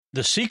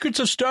The Secrets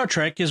of Star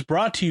Trek is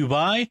brought to you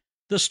by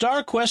the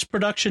Star Quest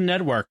Production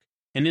Network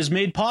and is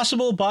made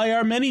possible by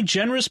our many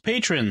generous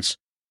patrons.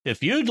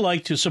 If you'd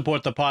like to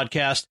support the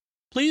podcast,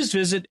 please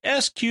visit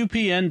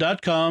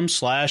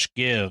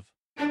sqpn.com/give.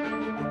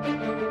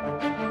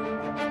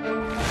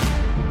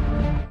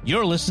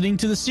 You're listening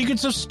to The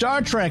Secrets of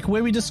Star Trek,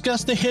 where we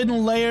discuss the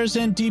hidden layers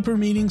and deeper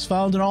meanings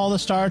found in all the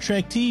Star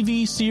Trek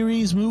TV,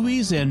 series,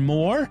 movies, and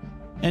more.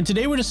 And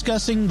today we're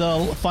discussing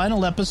the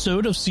final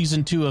episode of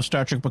Season 2 of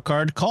Star Trek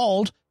Picard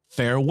called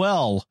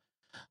Farewell.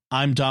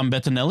 I'm Dom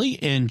Bettinelli,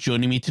 and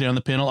joining me today on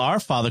the panel are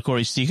Father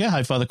Corey Stika.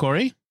 Hi, Father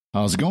Corey.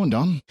 How's it going,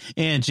 Dom?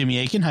 And Jimmy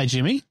Aiken. Hi,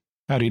 Jimmy.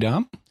 Howdy,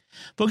 Dom.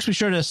 Folks, be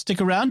sure to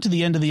stick around to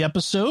the end of the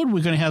episode.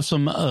 We're going to have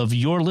some of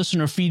your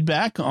listener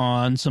feedback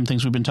on some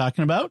things we've been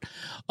talking about.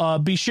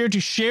 Be sure to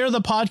share the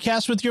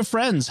podcast with your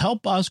friends.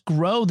 Help us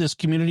grow this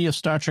community of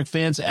Star Trek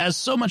fans, as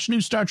so much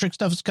new Star Trek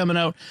stuff is coming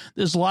out.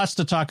 There's lots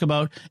to talk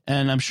about,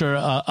 and I'm sure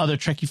other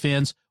Trekkie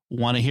fans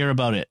want to hear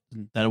about it.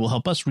 That will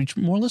help us reach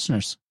more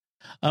listeners.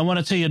 I want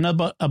to tell you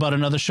about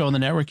another show on the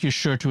network you're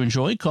sure to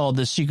enjoy called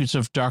The Secrets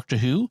of Doctor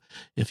Who.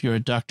 If you're a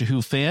Doctor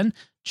Who fan,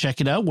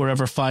 check it out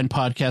wherever fine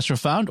podcasts are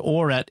found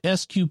or at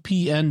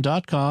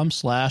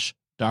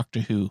sqpn.com/Doctor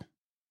Who.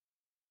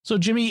 So,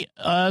 Jimmy,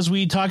 as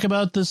we talk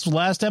about this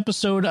last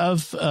episode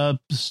of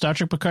Star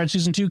Trek Picard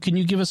Season 2, can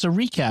you give us a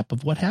recap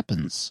of what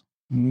happens?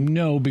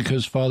 No,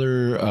 because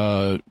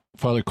Father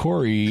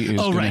Corey is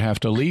going to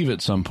have to leave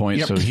at some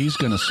point, so he's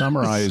going to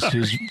summarize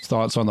his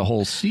thoughts on the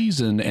whole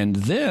season, and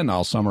then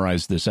I'll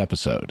summarize this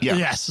episode. Yeah.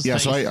 Yes. Yeah.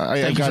 So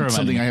I've got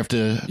something I have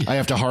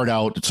to hard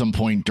out at some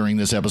point during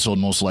this episode,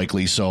 most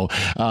likely. So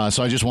I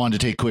just wanted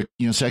to take a quick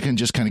second,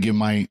 just kind of give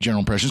my general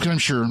impressions, because I'm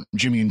sure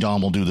Jimmy and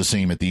Dom will do the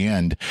same at the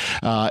end.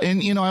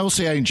 And I will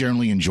say I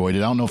generally enjoyed it.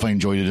 I don't know if I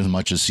enjoyed it as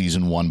much as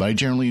season 1, but I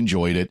generally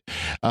enjoyed it.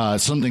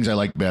 Some things I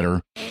liked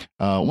better.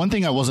 One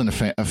thing I wasn't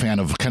a fan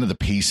of, kind of the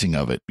pacing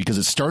of it, because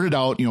it started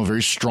out,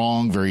 very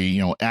strong,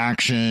 very,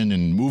 action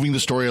and moving the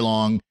story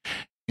along.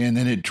 And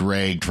then it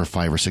dragged for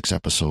 5 or 6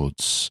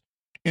 episodes.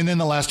 And then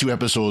the last 2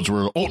 episodes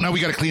were, now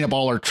we got to clean up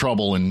all our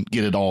trouble and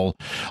get it all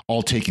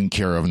taken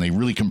care of. And they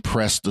really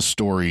compressed the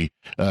story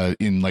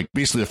in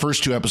basically the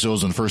first 2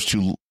 episodes and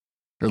the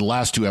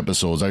last 2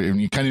 episodes.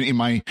 Kind of, in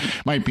my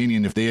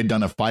opinion, if they had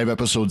done a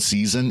 5-episode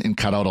season and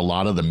cut out a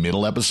lot of the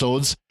middle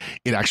episodes,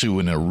 it actually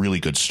would have been a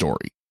really good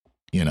story.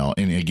 And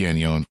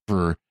again,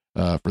 for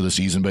the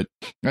season, but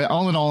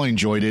all in all, I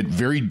enjoyed it.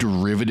 Very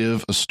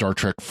derivative of Star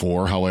Trek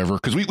 4, however,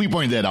 because we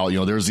pointed that out.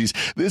 There's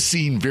this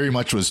scene very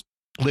much was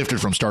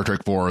lifted from Star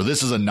Trek 4.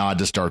 This is a nod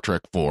to Star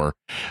Trek 4.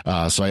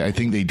 So I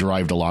think they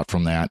derived a lot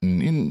from that,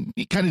 and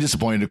kind of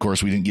disappointed. Of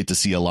course, we didn't get to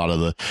see a lot of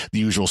the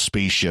usual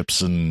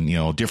spaceships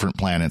and different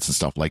planets and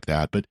stuff like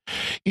that. But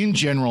in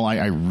general,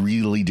 I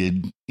really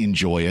did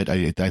enjoy it.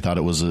 I thought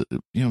it was a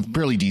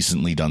fairly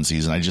decently done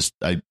season.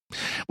 I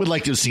would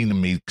like to have seen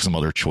them make some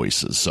other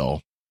choices.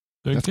 So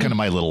that's kind of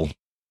my little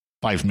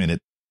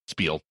 5-minute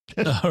spiel.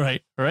 All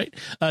right.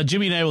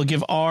 Jimmy and I will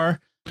give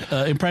our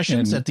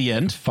impressions at the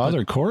end.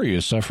 Father Corey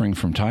is suffering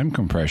from time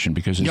compression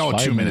because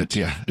it's 2 minutes.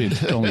 Yeah,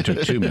 it only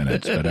took 2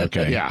 minutes, but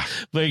okay. Yeah,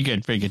 very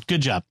good.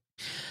 Good job.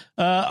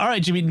 All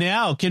right, Jimmy.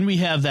 Now, can we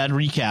have that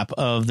recap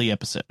of the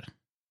episode?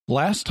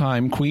 Last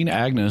time, Queen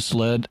Agnes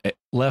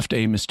left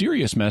a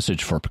mysterious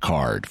message for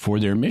Picard. For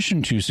their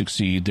mission to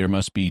succeed, there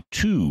must be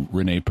 2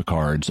 Rene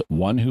Picards,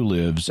 one who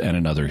lives and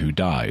another who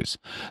dies.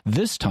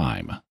 This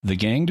time, the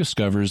gang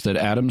discovers that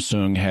Adam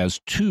Soong has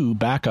 2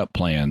 backup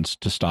plans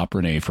to stop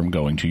Rene from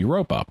going to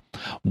Europa.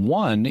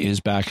 One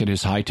is back at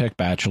his high-tech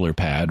bachelor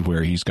pad,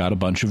 where he's got a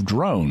bunch of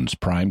drones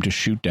primed to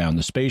shoot down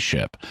the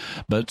spaceship.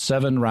 But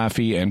Seven,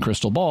 Raffi, and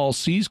Crystal Ball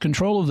seize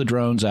control of the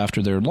drones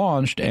after they're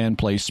launched and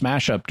play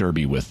smash-up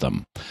derby with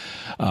them.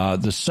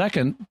 The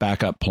second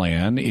backup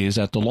plan is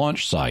at the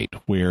launch site,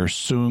 where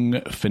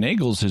Soong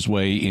finagles his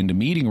way into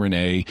meeting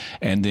Rene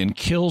and then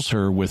kills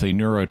her with a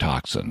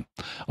neurotoxin.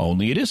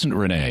 Only it isn't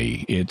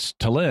Rene, it's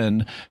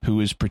T'Lyn, who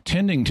is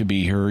pretending to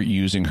be her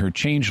using her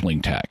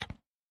changeling tech.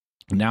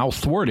 Now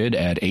thwarted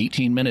at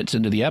 18 minutes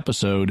into the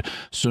episode,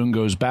 Soong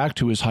goes back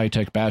to his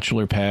high-tech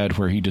bachelor pad,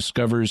 where he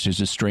discovers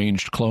his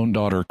estranged clone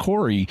daughter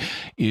Corey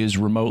is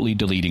remotely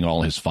deleting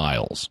all his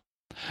files.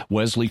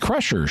 Wesley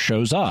Crusher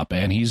shows up,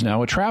 and he's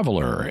now a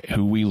traveler,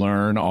 who we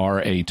learn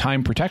are a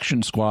time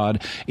protection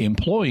squad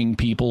employing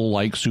people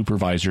like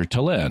Supervisor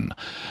T'Lyn.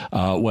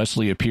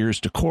 Wesley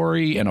appears to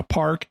Corey in a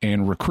park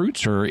and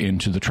recruits her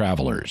into the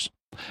Travelers.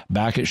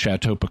 Back at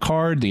Chateau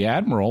Picard, the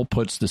Admiral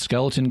puts the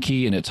skeleton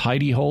key in its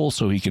hidey hole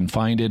so he can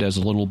find it as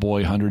a little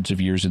boy hundreds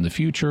of years in the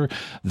future,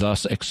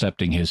 thus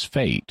accepting his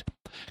fate.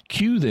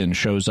 Q then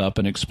shows up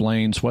and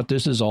explains what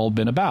this has all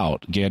been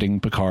about,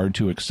 getting Picard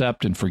to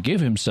accept and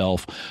forgive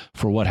himself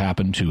for what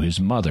happened to his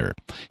mother.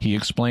 He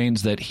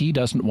explains that he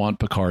doesn't want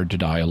Picard to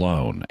die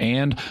alone,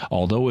 and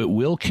although it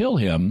will kill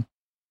him,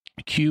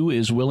 Q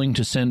is willing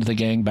to send the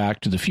gang back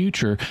to the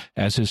future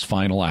as his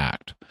final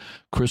act.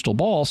 Crystal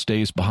Ball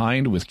stays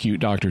behind with cute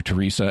Dr.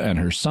 Teresa and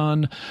her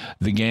son.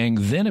 The gang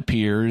then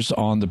appears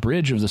on the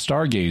bridge of the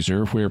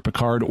Stargazer, where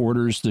Picard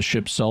orders the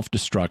ship's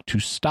self-destruct to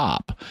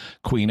stop.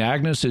 Queen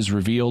Agnes is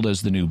revealed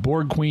as the new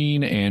Borg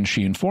Queen, and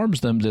she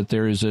informs them that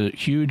there is a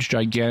huge,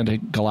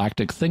 gigantic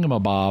galactic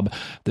thingamabob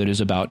that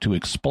is about to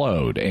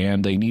explode,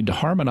 and they need to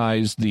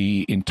harmonize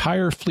the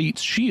entire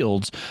fleet's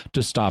shields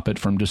to stop it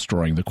from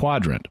destroying the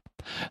quadrant.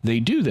 They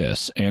do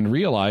this and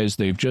realize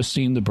they've just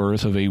seen the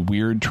birth of a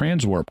weird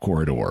transwarp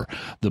corridor.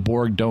 The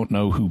Borg don't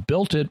know who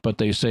built it, but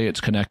they say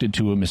it's connected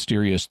to a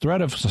mysterious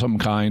threat of some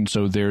kind,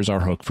 so there's our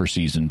hook for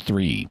season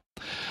 3.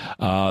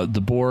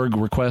 The Borg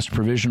request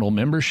provisional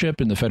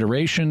membership in the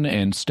Federation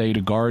and stay to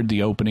guard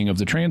the opening of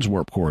the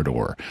transwarp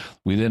corridor.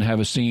 We then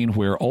have a scene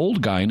where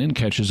old Guinan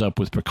catches up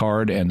with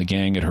Picard and the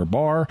gang at her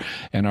bar,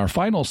 and our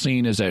final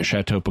scene is at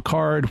Chateau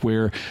Picard,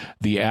 where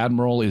the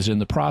Admiral is in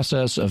the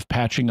process of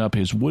patching up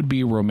his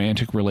would-be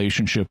romantic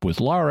relationship with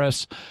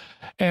Laris,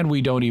 and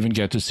we don't even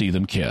get to see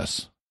them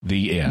kiss.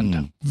 The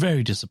end.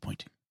 Very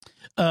disappointing.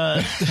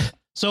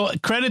 So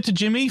credit to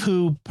Jimmy,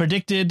 who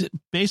predicted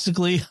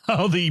basically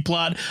how the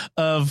plot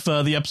of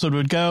the episode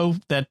would go,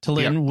 that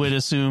T'Lyn would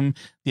assume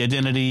the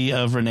identity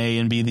of Renee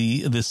and be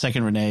the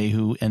second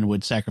Renee and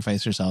would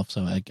sacrifice herself.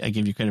 So I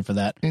give you credit for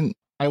that. And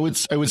I would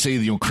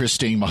say, Chris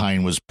staying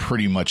behind was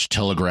pretty much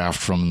telegraphed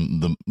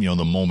from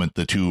the moment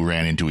the two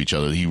ran into each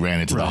other. He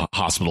ran into the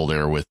hospital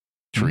there with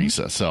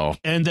Teresa. So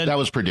that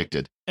was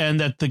predicted. And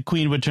that the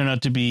Queen would turn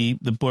out to be,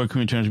 the Borg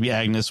Queen would turn out to be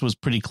Agnes was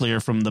pretty clear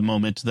from the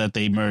moment that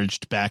they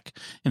merged back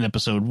in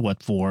episode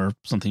 4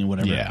 something,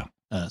 whatever. Yeah.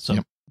 So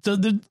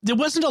there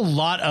wasn't a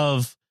lot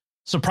of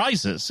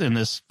surprises in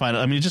this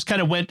final. I mean, it just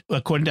kind of went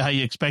according to how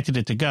you expected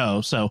it to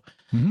go. So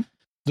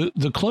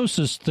the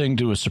closest thing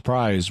to a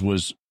surprise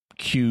was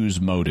Q's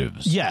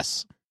motives.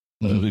 Yes.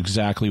 Of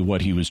exactly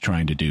what he was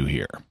trying to do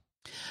here.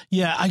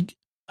 Yeah.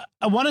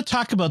 I want to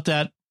talk about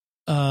that.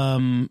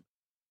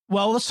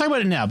 Well, let's talk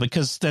about it now,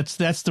 because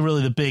that's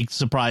really the big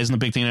surprise and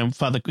the big thing. And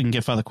we can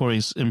get Father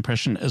Corey's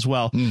impression as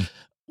well,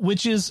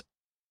 which is,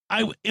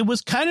 it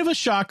was kind of a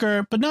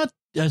shocker, but not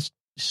a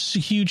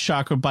huge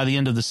shocker by the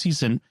end of the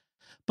season.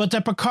 But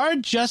that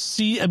Picard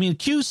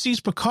Q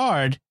sees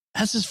Picard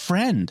as his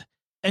friend,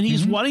 and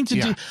he's wanting to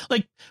do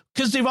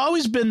because they've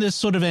always been this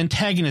sort of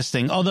antagonist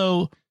thing.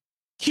 Although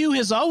Q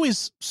has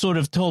always sort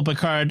of told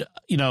Picard,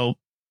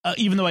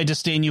 even though I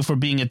disdain you for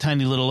being a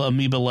tiny little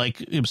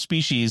amoeba-like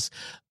species,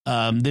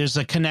 there's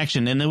a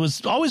connection, and it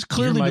was always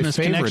clearly been this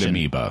connection.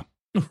 Amoeba,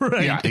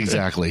 right? Yeah,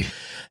 exactly.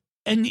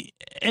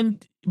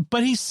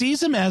 But he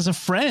sees him as a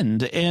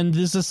friend, and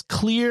there's this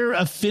clear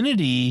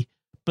affinity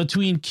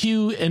between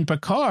Q and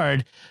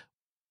Picard,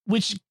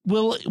 which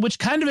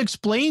kind of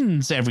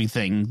explains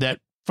everything that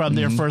from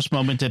their first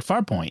moment at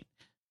Farpoint.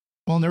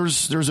 Well,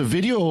 there's a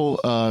video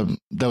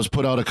that was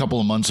put out a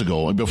couple of months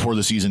ago, before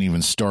the season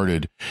even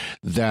started,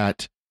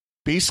 that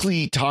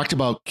basically talked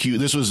about Q.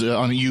 This was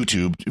on a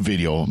YouTube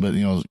video, but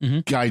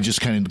guy just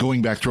kind of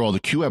going back through all the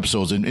Q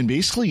episodes and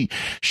basically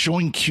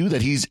showing Q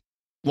that he's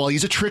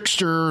a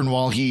trickster, and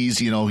while he's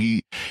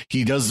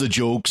he does the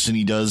jokes and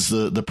he does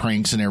the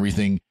pranks and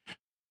everything,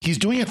 he's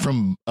doing it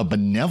from a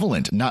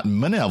benevolent, not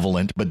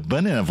malevolent, but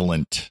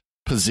benevolent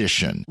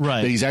position.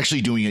 Right. That he's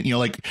actually doing it,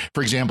 like,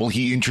 for example,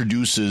 he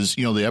introduces,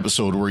 the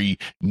episode where he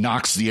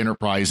knocks the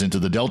Enterprise into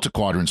the Delta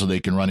Quadrant so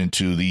they can run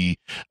into the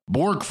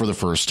Borg for the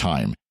first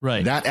time.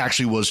 Right. That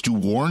actually was to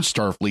warn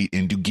Starfleet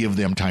and to give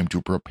them time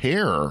to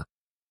prepare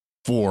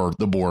for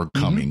the Borg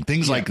coming,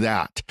 things like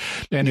that.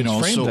 And it's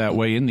framed that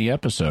way in the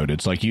episode.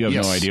 It's like, you have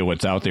no idea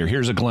what's out there.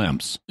 Here's a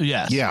glimpse.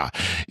 Yes. Yeah.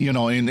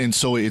 And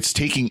so it's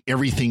taking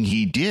everything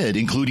he did,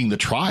 including the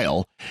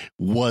trial,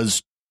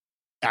 was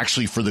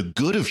actually for the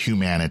good of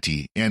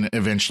humanity, and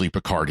eventually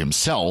Picard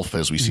himself,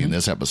 as we see in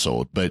this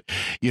episode. But,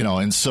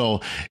 and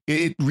so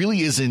it really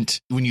isn't,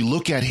 when you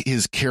look at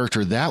his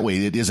character that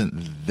way, it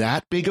isn't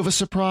that big of a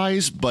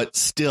surprise, but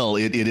still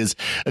it is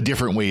a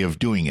different way of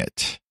doing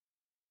it.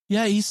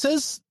 Yeah. He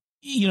says,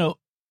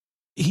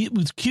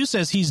 Q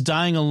says he's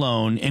dying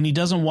alone, and he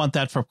doesn't want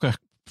that for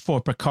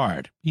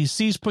Picard. He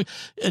sees,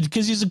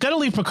 because he's going to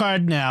leave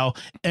Picard now,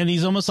 and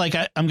he's almost like,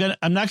 I'm not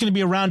going to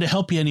be around to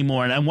help you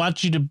anymore, and I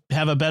want you to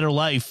have a better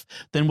life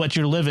than what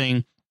you're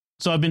living.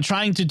 So I've been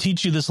trying to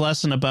teach you this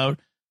lesson about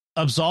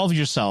absolve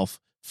yourself,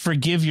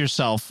 forgive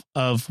yourself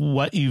of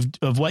what you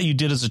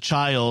did as a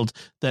child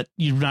that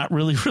you're not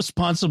really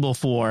responsible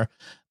for.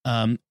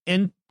 And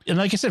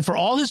like I said, for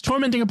all his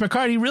tormenting of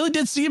Picard, he really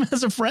did see him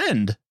as a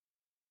friend.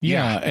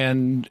 Yeah,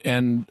 and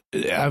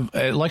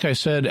like I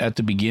said at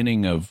the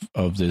beginning of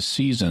this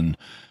season,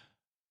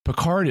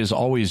 Picard has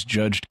always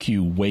judged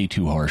Q way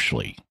too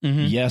harshly.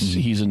 Yes,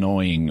 he's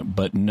annoying,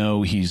 but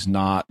no, he's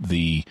not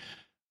the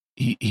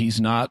he's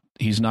not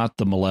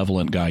the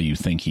malevolent guy you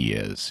think he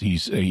is.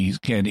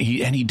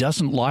 He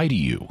doesn't lie to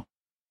you.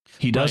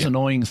 He does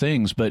annoying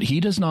things, but he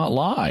does not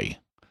lie.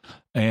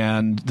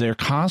 And they're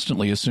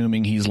constantly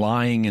assuming he's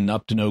lying and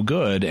up to no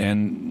good,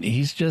 and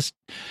he's just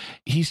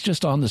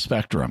on the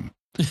spectrum.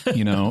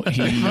 You know,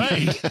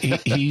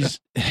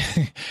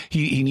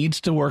 he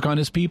needs to work on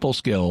his people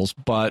skills,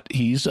 but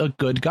he's a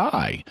good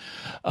guy.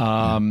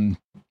 One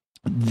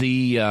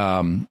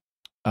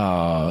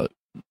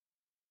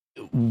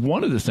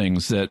of the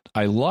things that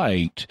I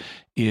liked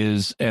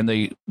is, and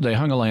they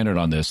hung a lantern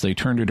on this, they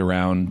turned it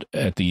around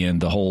at the end,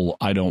 the whole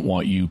 "I don't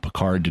want you,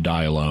 Picard, to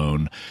die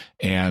alone,"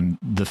 and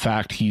the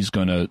fact he's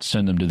going to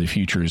send them to the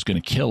future is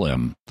going to kill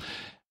him,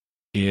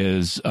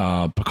 is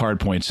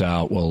Picard points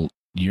out, well,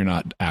 you're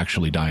not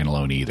actually dying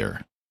alone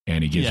either.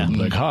 And he gives him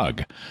a big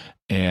hug.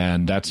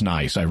 And that's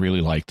nice. I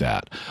really like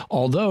that.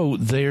 Although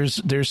there's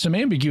some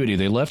ambiguity.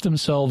 They left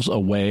themselves a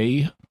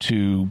way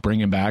to bring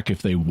him back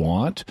if they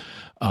want,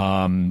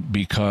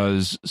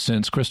 because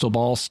since Crystal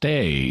Ball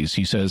stays,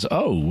 he says,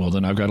 oh, well,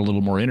 then I've got a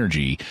little more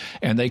energy.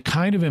 And they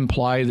kind of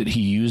imply that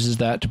he uses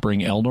that to bring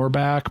Elnor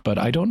back, but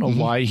I don't know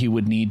why he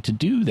would need to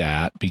do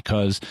that,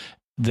 because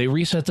they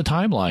reset the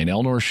timeline.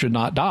 Elnor should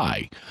not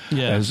die.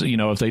 Yeah. As you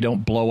know, if they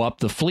don't blow up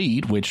the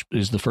fleet, which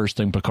is the first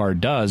thing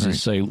Picard does,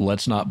 is say,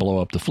 let's not blow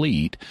up the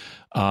fleet,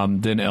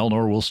 then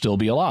Elnor will still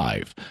be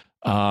alive.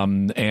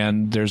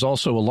 And there's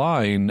also a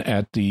line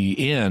at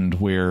the end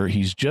where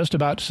he's just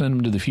about to send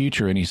him to the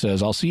future, and he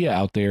says, I'll see you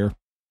out there.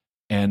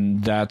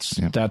 And that's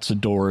a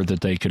door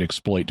that they could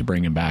exploit to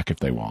bring him back if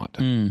they want.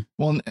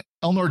 Well,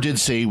 Elnor did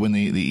say when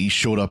he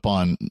showed up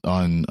on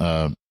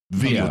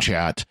video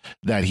chat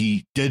that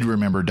he did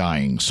remember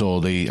dying.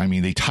 So they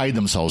tied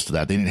themselves to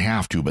that. They didn't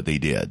have to, but they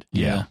did.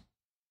 Yeah.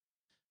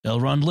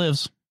 Elrond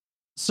lives.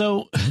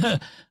 So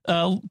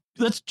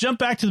let's jump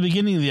back to the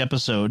beginning of the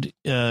episode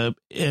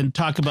and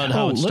talk about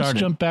how it started. Let's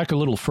jump back a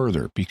little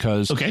further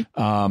because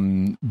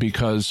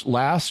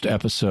last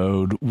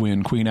episode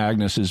when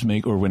Agnes is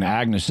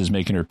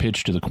making her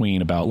pitch to the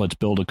Queen about let's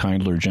build a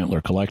kindler, gentler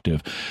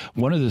collective,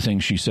 one of the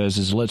things she says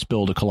is let's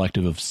build a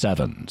collective of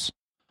sevens.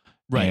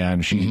 Right.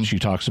 And she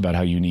talks about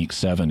how unique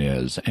Seven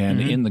is. And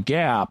in the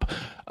gap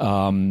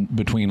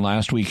between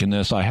last week and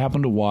this, I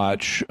happened to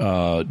watch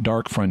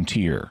Dark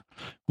Frontier,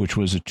 which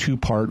was a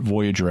 2-part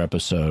Voyager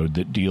episode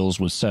that deals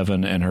with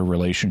Seven and her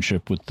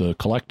relationship with the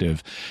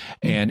collective.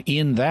 And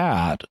in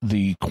that,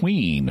 the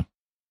Queen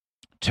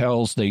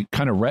they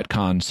kind of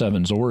retcon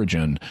Seven's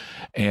origin,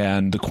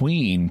 and the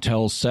Queen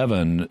tells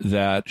Seven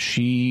that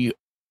she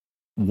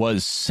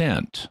was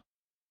sent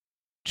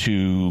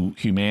to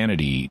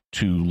humanity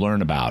to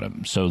learn about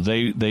him. So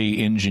they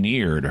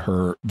engineered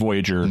her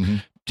Voyager,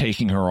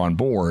 taking her on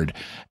board.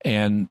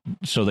 And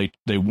so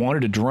they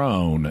wanted a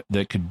drone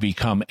that could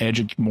become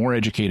more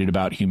educated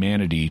about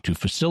humanity to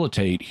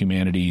facilitate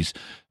humanity's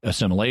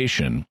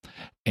assimilation.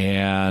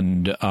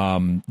 And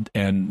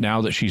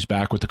now that she's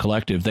back with the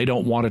collective, they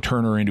don't want to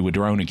turn her into a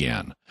drone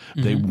again.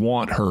 They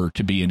want her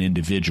to be an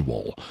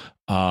individual,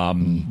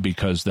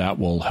 because that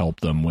will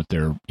help them with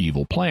their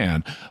evil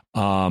plan.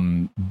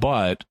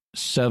 But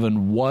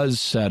Seven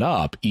was set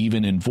up,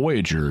 even in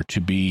Voyager,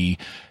 to be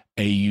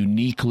a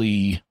unique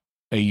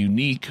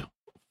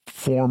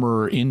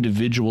former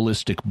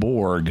individualistic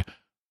Borg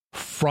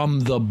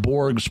from the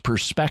Borg's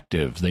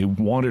perspective. They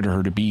wanted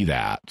her to be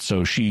that.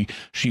 So she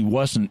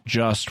wasn't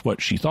just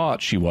what she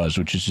thought she was,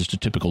 which is just a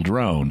typical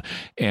drone.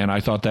 And I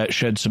thought that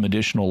shed some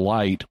additional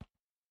light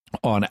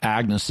on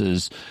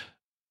Agnes's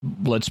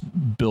let's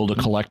build a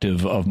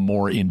collective of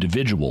more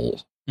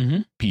individual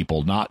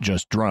people, not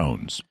just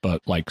drones,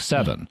 but like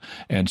Seven.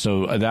 And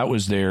so that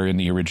was there in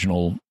the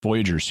original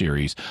Voyager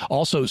series.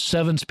 Also,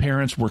 Seven's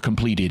parents were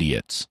complete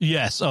idiots.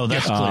 Yes. Oh,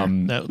 that's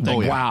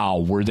clear. Wow,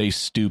 were they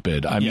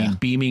stupid? I mean,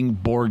 beaming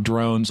Borg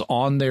drones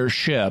on their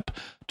ship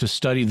to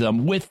study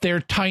them with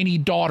their tiny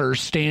daughter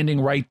standing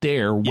right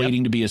there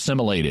waiting to be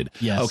assimilated.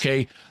 Yes.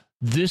 Okay.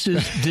 These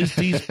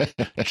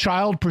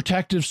Child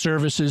Protective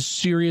Services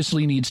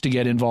seriously needs to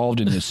get involved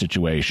in this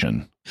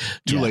situation.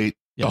 Too late.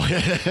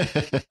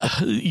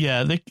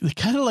 Yeah. They're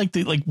kind of like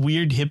the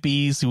weird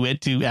hippies who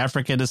went to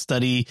Africa to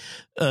study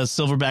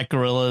silverback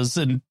gorillas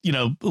and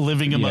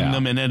living among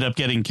them and end up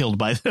getting killed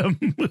by them.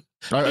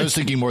 I was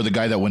thinking more the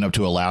guy that went up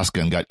to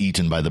Alaska and got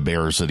eaten by the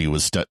bears that he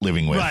was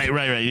living with.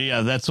 Right.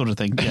 Yeah, that sort of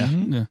thing.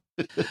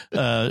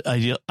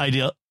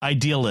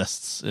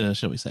 Idealists,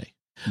 shall we say?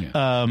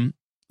 Yeah.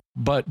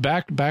 But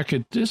back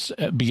at this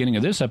beginning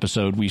of this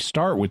episode, we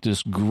start with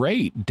this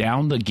great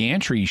down the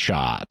gantry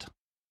shot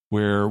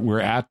where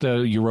we're at the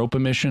Europa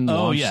mission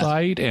launch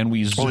site, and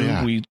we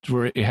zoom. We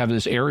have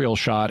this aerial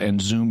shot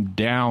and zoom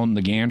down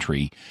the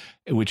gantry,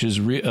 which is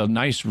a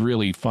nice,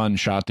 really fun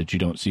shot that you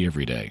don't see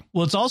every day.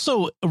 Well, it's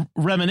also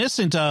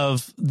reminiscent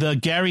of the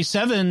Gary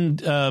 7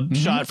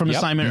 shot from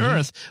Assignment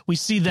Earth. We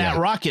see that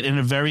rocket in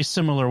a very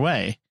similar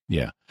way.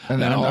 Yeah,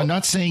 and I'm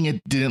not saying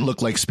it didn't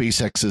look like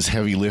SpaceX's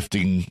heavy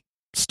lifting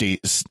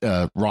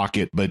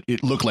rocket, but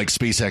it looked like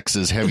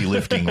SpaceX's heavy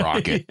lifting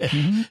rocket.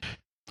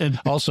 And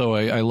also,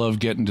 I love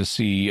getting to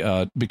see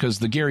because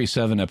the Gary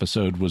 7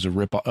 episode was a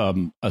rip.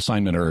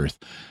 Assignment Earth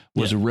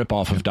was a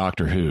ripoff of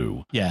Doctor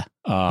Who. Yeah.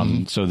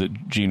 So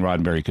that Gene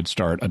Roddenberry could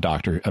start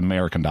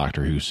American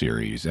Doctor Who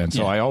series, and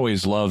so I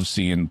always love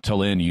seeing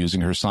T'Lyn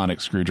using her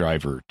sonic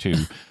screwdriver to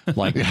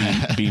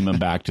beam him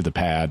back to the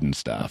pad and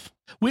stuff.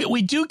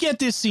 We do get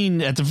this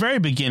scene at the very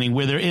beginning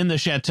where they're in the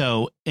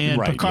chateau,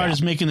 and Picard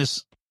is making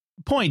this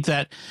point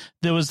that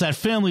there was that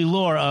family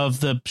lore of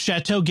the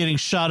chateau getting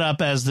shot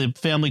up as the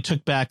family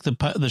took back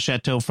the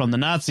chateau from the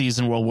Nazis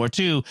in World War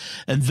II,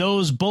 and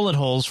those bullet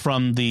holes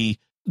from the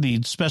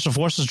special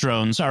forces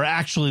drones are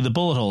actually the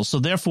bullet holes. So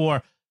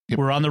therefore,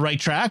 we're on the right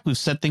track. We've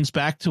set things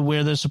back to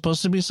where they're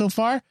supposed to be so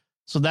far.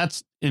 So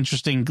that's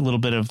interesting little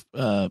bit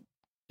of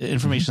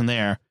information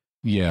there.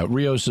 Yeah,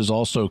 Rios is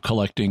also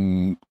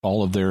collecting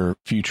all of their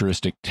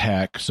futuristic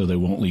tech, so they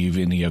won't leave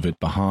any of it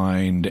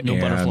behind. No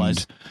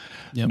butterflies.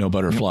 Yep. No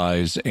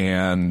butterflies. Yep.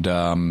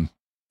 And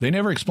they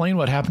never explain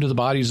what happened to the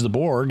bodies of the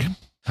Borg,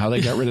 how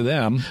they got rid of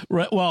them.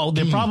 Right. Well,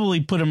 they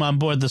probably put them on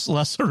board this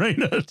La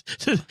Serena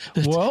to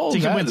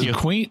get with you.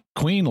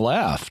 Queen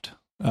left.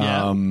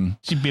 Yeah.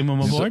 She beam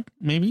them aboard,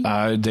 maybe?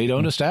 They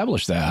don't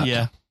establish that.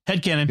 Yeah.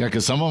 Headcanon. Yeah,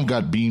 because some of them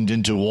got beamed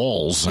into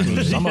walls. I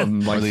mean, some of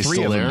them, like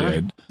three of them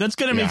did. That's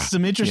going to make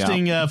some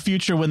interesting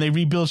future when they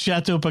rebuild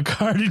Chateau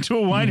Picard into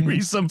a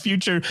winery. Some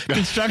future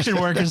construction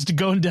workers to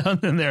going down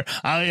in there.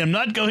 I am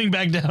not going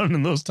back down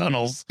in those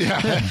tunnels.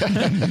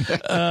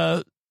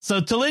 Yeah. So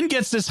T'Lyn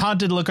gets this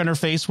haunted look on her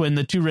face when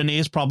the two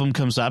Renee's problem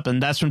comes up,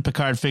 and that's when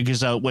Picard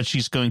figures out what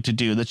she's going to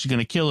do, that she's going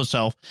to kill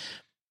herself.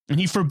 And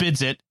he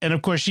forbids it. And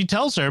of course, she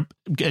tells her,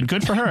 and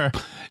good for her,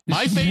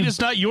 my fate is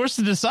not yours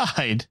to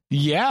decide.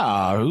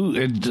 Yeah.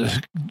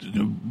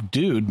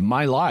 Dude,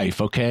 my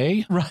life.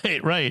 Okay.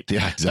 Right.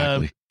 Yeah,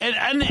 exactly.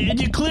 And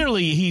you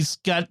clearly is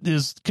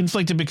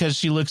conflicted because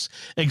she looks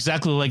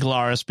exactly like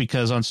Laris,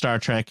 because on Star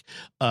Trek,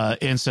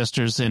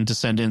 ancestors and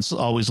descendants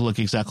always look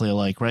exactly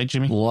alike. Right,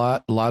 Jimmy?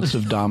 Lots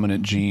of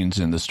dominant genes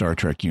in the Star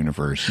Trek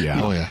universe.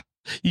 Yeah. Oh, yeah.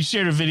 You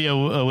shared a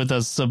video with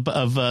us of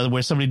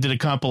where somebody did a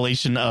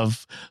compilation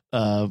of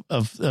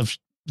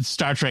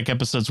Star Trek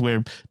episodes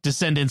where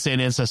descendants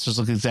and ancestors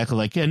look exactly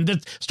like.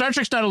 And Star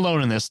Trek's not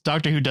alone in this.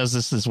 Doctor Who does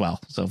this as well.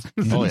 So,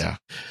 oh yeah.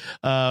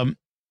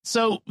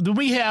 So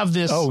we have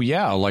this. Oh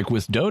yeah, like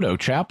with Dodo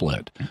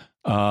Chaplet,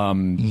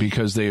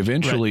 because they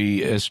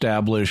eventually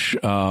establish.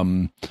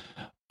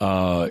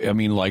 I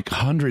mean, like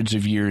hundreds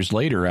of years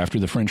later, after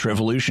the French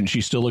Revolution, she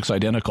still looks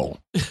identical.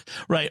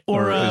 Right.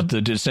 Or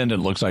the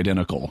descendant looks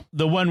identical.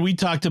 The one we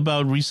talked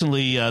about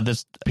recently,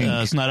 that's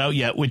it's not out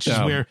yet, which is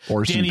where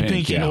Danny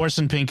Pink and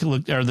Orson Pink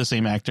are the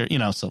same actor,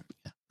 so.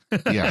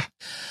 Yeah.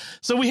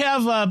 So we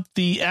have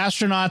the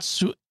astronauts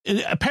who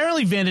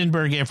apparently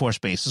Vandenberg Air Force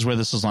Base is where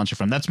this is launching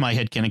from. That's my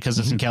headcanon because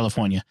it's in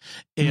California.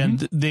 And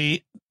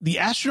the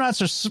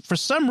astronauts are, for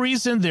some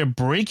reason, they're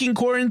breaking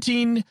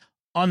quarantine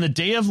on the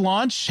day of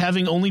launch,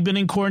 having only been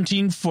in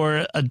quarantine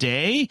for a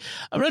day.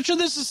 I'm not sure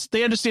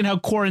they understand how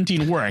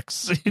quarantine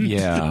works.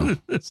 Yeah.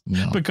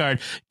 Picard.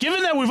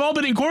 Given that we've all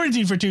been in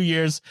quarantine for 2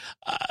 years,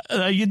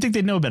 you'd think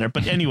they'd know better.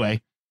 But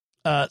anyway,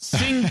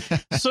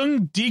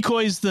 Sung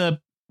decoys the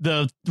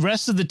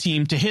rest of the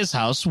team to his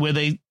house where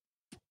they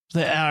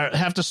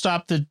have to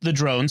stop the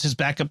drones, his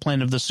backup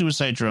plan of the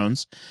suicide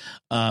drones,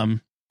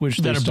 which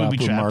that are booby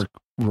trapped.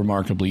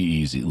 Remarkably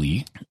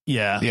easily.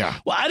 Yeah.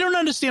 Well, I don't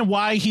understand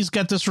why he's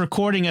got this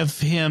recording of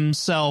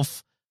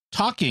himself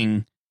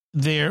talking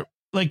there.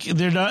 Like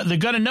they're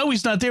gonna know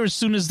he's not there as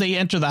soon as they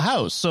enter the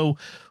house. So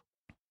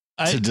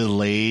to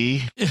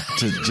delay.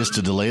 That's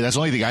the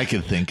only thing I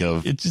could think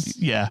of. It's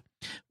just,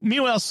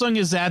 Meanwhile, Sung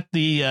is at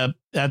the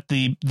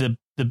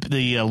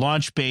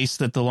launch base,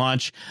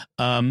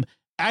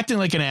 acting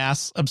like an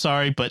ass. I'm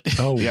sorry, but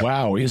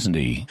wow, isn't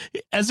he?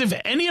 As if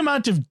any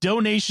amount of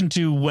donation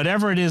to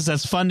whatever it is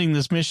that's funding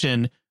this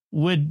mission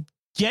would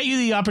get you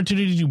the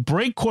opportunity to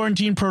break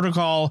quarantine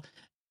protocol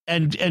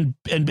and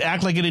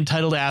act like an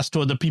entitled ass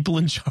toward the people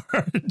in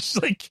charge.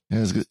 Like, I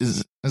was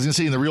gonna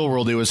say, in the real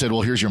world, they would have said,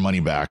 "Well, here's your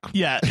money back.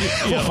 Yeah,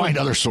 we'll find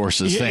other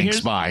sources. Thanks,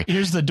 bye.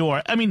 Here's the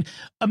door." I mean,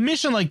 a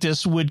mission like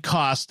this would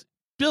cost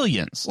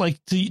billions, like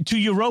to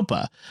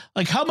Europa.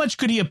 Like, how much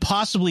could he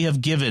possibly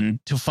have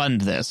given to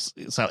fund this?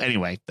 So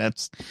anyway,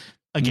 that's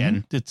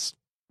it's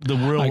the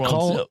real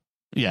world.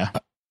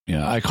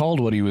 I called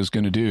what he was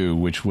going to do,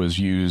 which was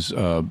use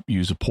a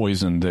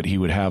poison that he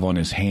would have on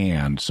his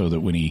hand, so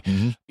that when he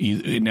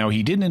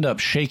didn't end up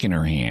shaking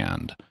her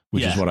hand,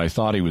 which is what I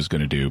thought he was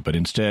going to do, but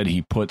instead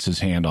he puts his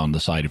hand on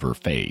the side of her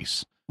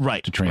face,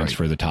 to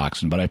transfer the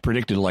toxin. But I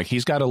predicted, like,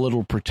 he's got a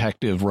little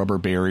protective rubber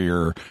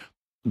barrier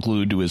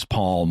glued to his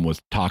palm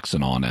with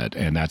toxin on it,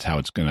 and that's how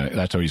he's gonna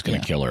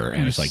kill her.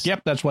 And it's like,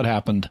 yep, that's what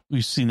happened.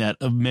 We've seen that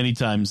many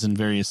times in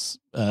various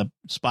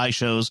spy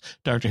shows,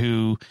 Doctor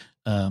Who,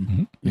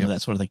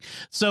 that sort of thing.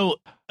 So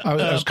I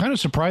was kind of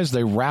surprised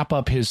they wrap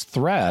up his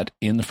threat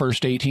in the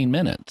first 18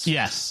 minutes.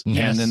 Yes.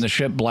 And then the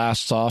ship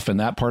blasts off and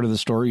that part of the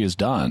story is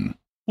done.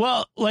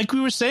 Well, like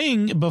we were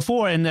saying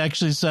before, and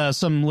actually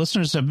some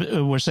listeners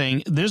were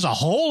saying, there's a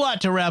whole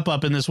lot to wrap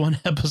up in this one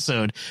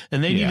episode,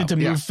 and they needed to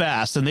move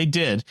fast, and they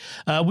did.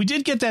 We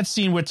did get that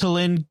scene where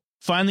T'Lyn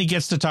finally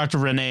gets to talk to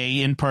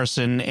Renee in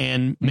person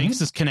and makes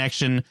this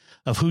connection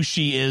of who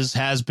she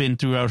has been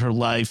throughout her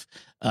life.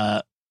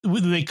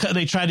 They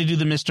try to do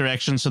the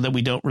misdirection so that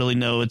we don't really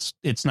know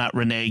it's not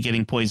Renee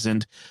getting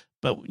poisoned.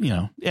 but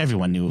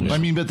everyone knew. I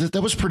mean, but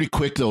that was pretty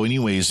quick though.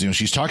 Anyways,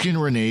 she's talking to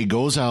Renee,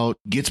 goes out,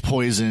 gets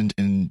poisoned,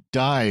 and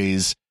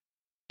dies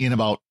in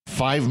about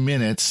 5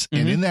 minutes.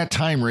 And in that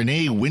time,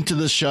 Renee went to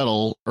the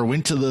shuttle or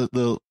went to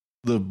the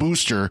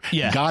booster,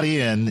 got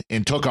in,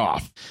 and took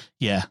off.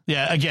 Yeah.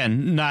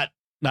 Again, not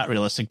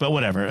realistic, but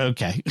whatever.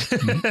 Okay.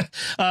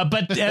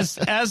 But as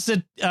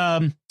the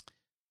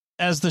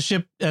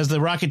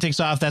rocket takes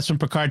off, that's when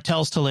Picard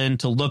tells T'Lyn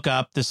to look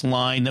up this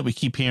line that we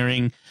keep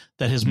hearing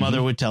that his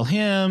mother would tell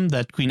him,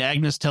 that Queen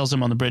Agnes tells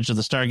him on the bridge of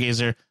the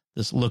Stargazer,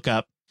 this look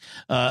up.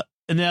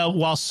 And now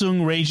while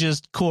Sung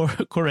rages,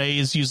 Corey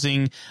is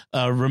using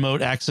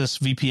remote access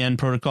VPN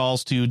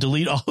protocols to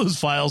delete all those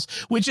files,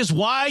 which is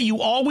why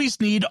you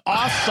always need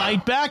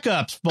off-site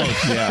backups,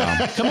 folks.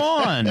 Yeah. Come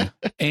on.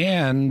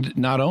 And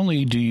not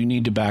only do you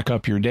need to back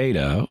up your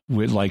data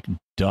with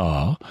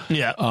duh.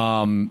 Yeah.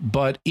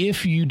 But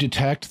if you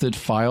detect that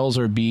files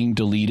are being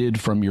deleted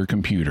from your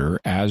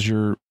computer as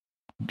you're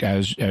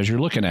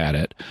looking at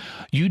it,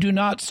 you do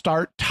not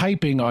start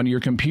typing on your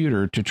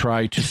computer to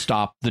try to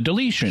stop the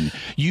deletion.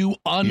 You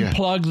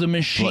unplug the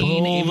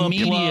machine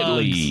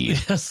immediately.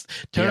 Yes.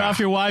 Turn off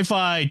your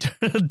Wi-Fi.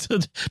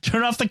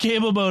 Turn off the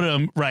cable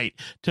modem. Right.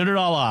 Turn it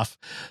all off.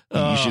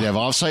 You should have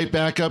offsite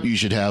backup. You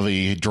should have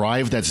a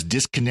drive that's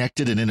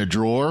disconnected and in a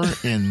drawer,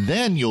 and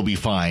then you'll be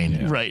fine.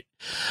 Yeah. Right.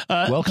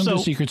 Welcome to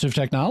Secrets of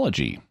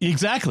Technology.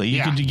 Exactly.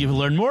 You can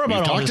learn more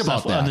about all this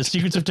stuff on the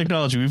Secrets of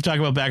Technology. We've talked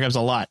about backups a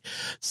lot.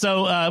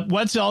 So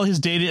once all his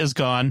data is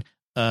gone,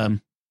 no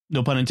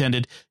pun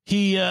intended,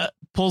 he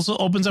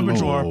opens up a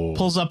drawer,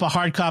 pulls up a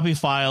hard copy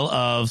file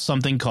of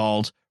something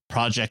called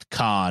Project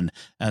Khan,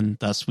 and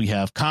thus we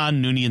have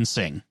Khan, Noonien, and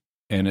Singh.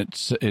 And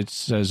it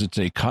says it's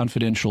a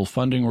confidential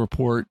funding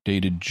report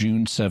dated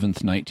June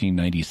 7th,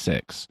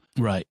 1996.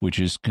 Right. Which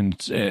is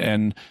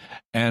and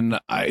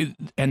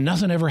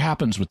nothing ever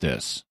happens with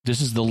this. This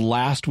is the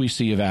last we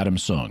see of Adam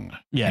Sung.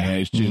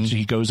 Yeah.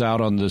 He goes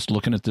out on this,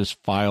 looking at this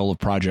file of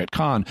Project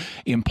Khan,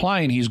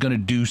 implying he's going to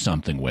do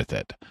something with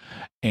it.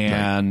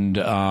 And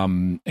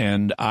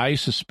and I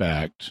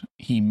suspect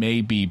he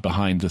may be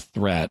behind the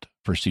threat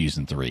for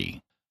season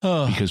 3.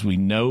 Because we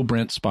know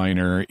Brent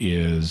Spiner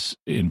is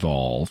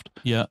involved.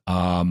 Yeah.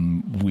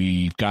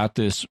 We've got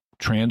this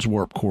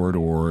transwarp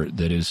corridor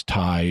that is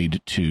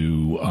tied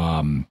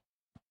to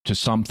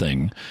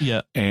something.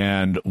 Yeah.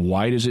 And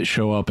why does it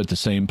show up at the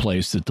same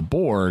place that the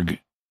Borg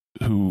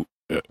who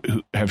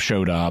have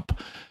showed up?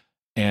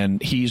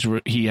 And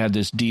he had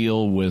this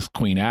deal with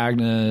Queen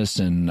Agnes,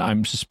 and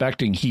I'm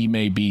suspecting he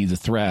may be the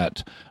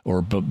threat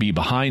or be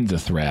behind the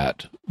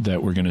threat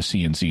that we're going to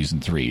see in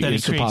season 3. He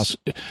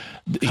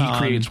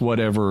creates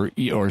whatever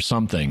or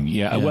something.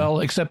 Yeah.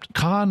 Well, except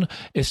Khan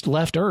is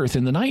left Earth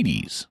in the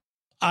 90s.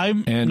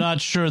 I'm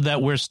not sure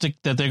that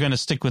that they're going to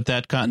stick with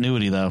that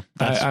continuity, though.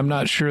 I'm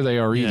not sure they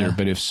are either.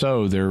 But if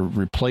so, they're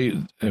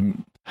replaced.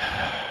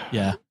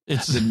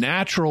 It's the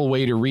natural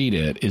way to read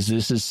it is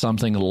this is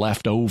something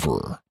left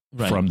over.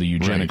 Right. From the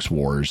eugenics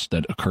wars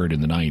that occurred in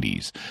the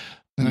 90s.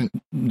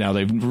 Now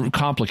they've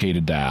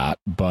complicated that,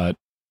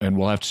 and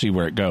we'll have to see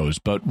where it goes.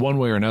 But one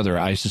way or another,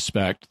 I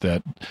suspect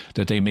that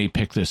they may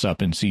pick this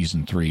up in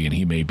season 3, and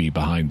he may be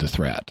behind the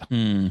threat.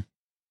 And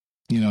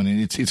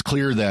it's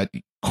clear that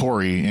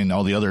Corey and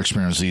all the other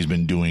experiments he's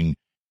been doing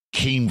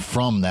came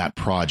from that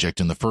project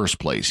in the first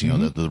place.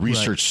 The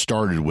research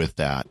started with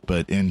that,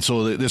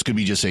 so this could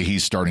be just say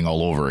he's starting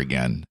all over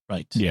again.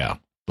 Right. Yeah.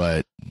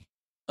 But.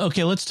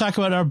 Okay, let's talk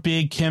about our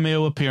big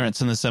cameo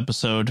appearance in this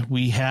episode.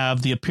 We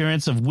have the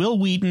appearance of Will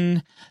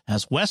Wheaton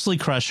as Wesley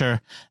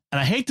Crusher.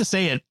 And I hate to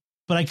say it,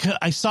 but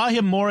I saw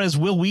him more as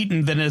Will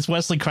Wheaton than as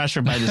Wesley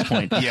Crusher by this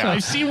point.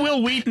 I've seen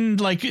Will Wheaton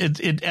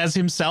as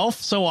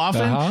himself so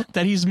often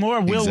that he's more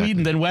Will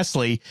Wheaton than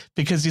Wesley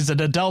because he's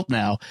an adult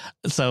now.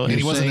 So and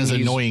he wasn't as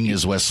annoying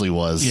as Wesley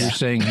was. You're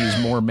saying he's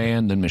more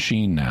man than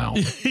machine now.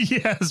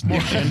 Yes, more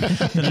man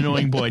than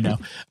annoying boy now.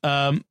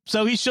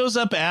 So he shows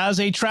up as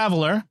a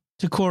traveler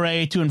to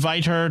Corey to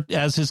invite her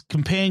as his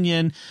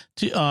companion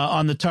to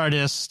on the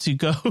TARDIS to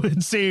go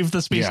and save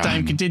the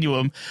space-time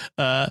continuum.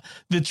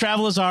 The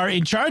travelers are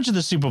in charge of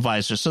the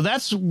supervisor. So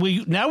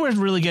now we're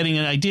really getting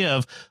an idea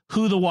of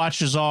who the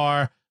Watchers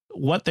are,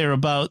 what they're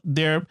about.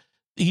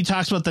 He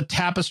talks about the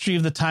tapestry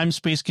of the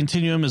time-space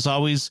continuum is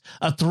always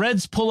a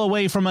thread's pull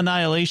away from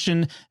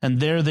annihilation, and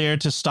they're there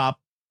to stop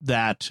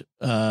that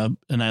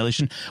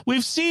annihilation.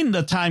 We've seen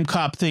the time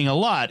cop thing a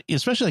lot,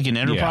 especially like in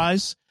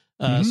Enterprise.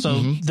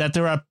 That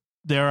there are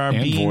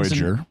and beings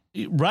Voyager.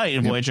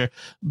 Voyager,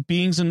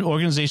 beings and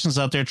organizations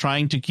out there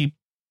trying to keep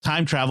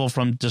time travel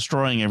from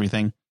destroying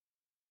everything.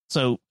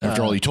 So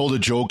after all, he told a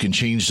joke and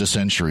changed a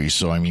century.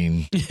 So I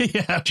mean,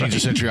 change a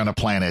century on a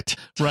planet,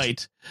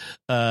 right?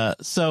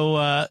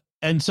 So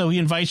he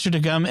invites her to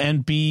come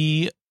and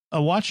be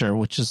a Watcher,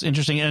 which is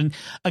interesting. And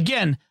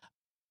again,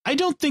 I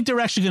don't think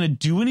they're actually going to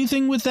do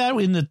anything with that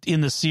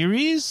in the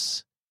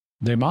series.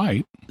 They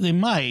might,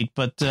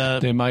 but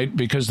they might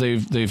because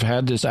they've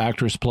had this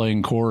actress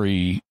playing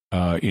Corey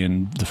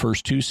in the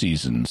first 2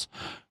 seasons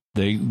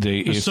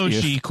If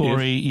Sochi,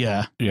 Corey,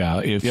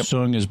 if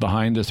Sung is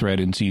behind the thread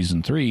in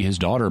season 3, his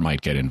daughter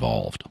might get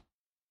involved.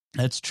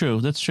 That's true.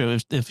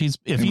 If he's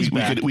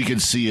back, we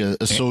could see a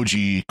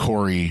Soji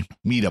Corey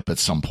meetup at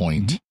some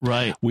point,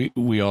 right?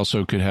 We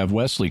also could have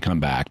Wesley come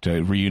back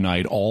to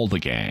reunite all the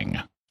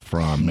gang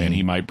and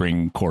he might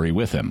bring Corey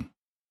with him.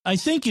 I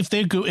think we've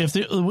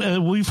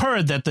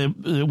heard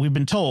that we've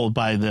been told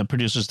by the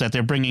producers that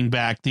they're bringing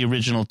back the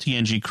original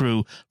TNG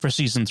crew for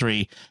season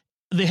 3.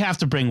 They have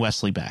to bring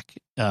Wesley back.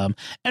 And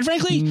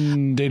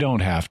frankly, they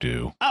don't have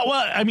to.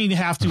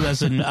 Have to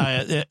as in,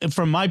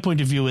 from my point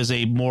of view, as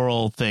a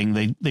moral thing.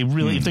 They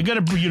really, if they're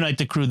going to reunite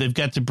the crew, they've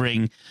got to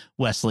bring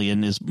Wesley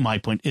in. Is my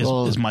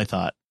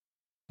thought.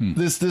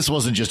 This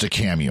wasn't just a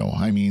cameo.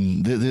 I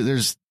mean,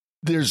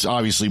 there's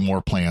obviously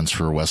more plans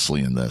for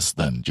Wesley in this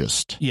than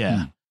just.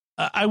 Yeah,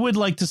 I would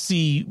like to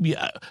see.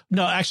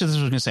 No, actually, this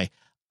is what I was going to say.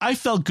 I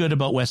felt good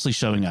about Wesley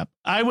showing up.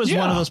 I was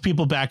one of those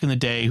people back in the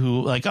day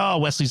who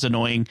Wesley's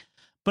annoying.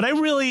 But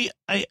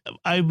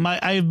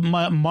I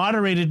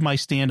moderated my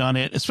stand on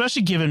it,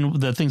 especially given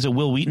the things that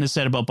Will Wheaton has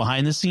said about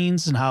behind the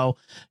scenes and how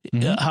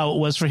it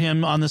was for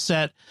him on the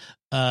set.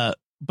 But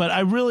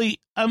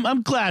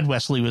I'm glad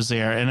Wesley was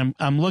there, and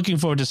I'm looking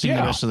forward to seeing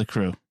the rest of the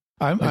crew.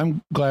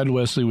 I'm glad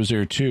Wesley was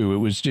there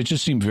too. It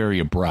just seemed very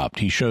abrupt.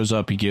 He shows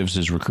up, he gives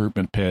his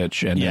recruitment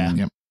pitch, and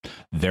then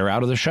they're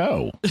out of the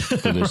show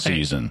for this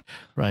season.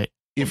 Right.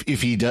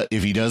 If he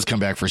does come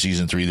back for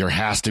season 3, there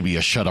has to be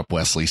a shut up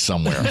Wesley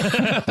somewhere.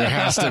 There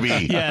has to be.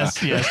 Yes,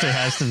 there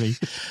has to be.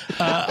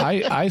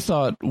 I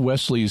thought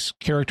Wesley's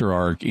character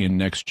arc in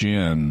Next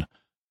Gen,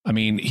 I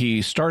mean,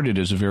 he started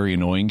as a very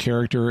annoying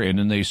character, and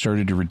then they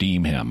started to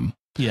redeem him.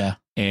 Yeah.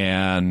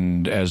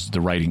 And as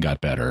the writing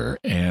got better,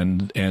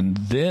 and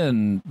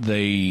then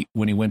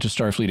when he went to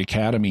Starfleet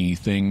Academy,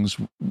 things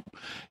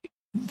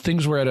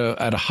were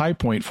at a high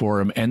point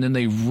for him, and then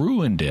they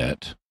ruined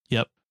it.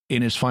 Yep.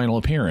 In his final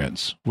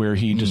appearance, where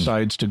he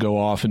decides to go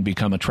off and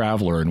become a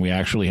traveler, and we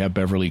actually have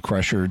Beverly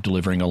Crusher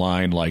delivering a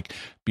line like,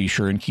 "Be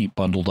sure and keep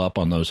bundled up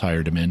on those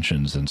higher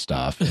dimensions and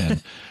stuff."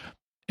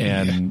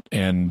 And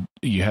and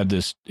you had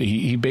this.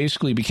 He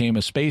basically became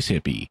a space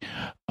hippie,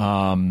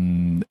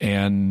 and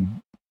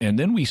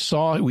then we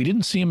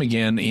didn't see him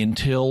again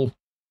until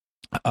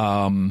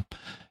the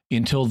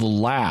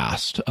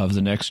last of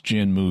the Next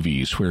Gen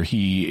movies, where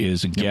he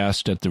is a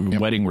guest at the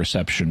wedding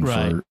reception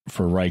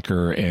for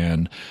Riker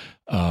and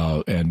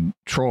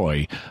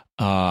Troy,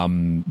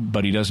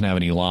 but he doesn't have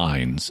any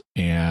lines,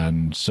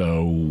 and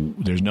so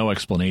there's no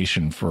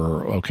explanation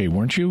for, okay,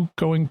 weren't you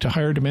going to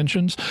higher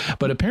dimensions?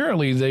 But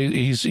apparently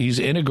he's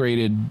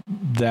integrated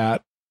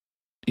that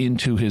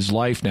into his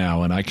life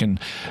now, and I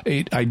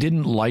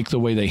didn't like the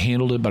way they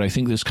handled it, but I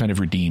think this kind of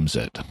redeems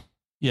it.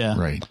 Yeah,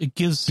 right. It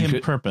gives him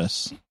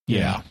purpose.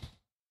 Yeah.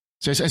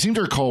 So I seem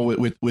to recall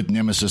with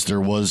Nemesis, there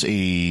was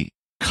a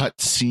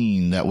cut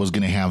scene that was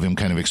going to have him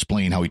kind of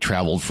explain how he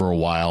traveled for a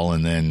while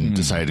and then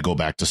decided to go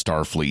back to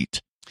Starfleet.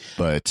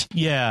 But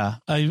yeah,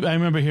 I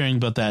remember hearing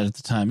about that at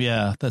the time.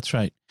 Yeah, that's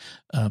right.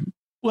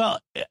 Well,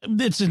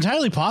 it's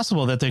entirely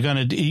possible that they're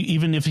going to,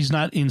 even if he's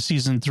not in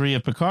season 3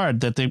 of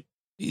Picard, that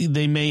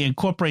they may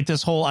incorporate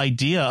this whole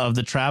idea of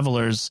the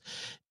travelers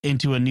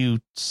into a new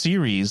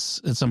series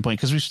at some point,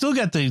 because we've still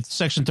got the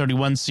Section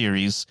 31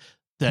 series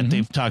that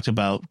they've talked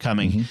about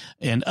coming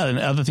and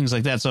other things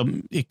like that. So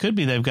it could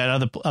be they've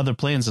got other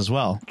plans as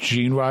well.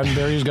 Gene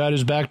Roddenberry's got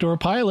his backdoor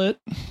pilot.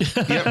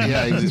 Yep,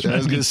 I was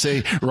going to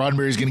say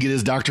Roddenberry's going to get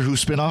his Doctor Who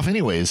spinoff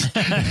anyways.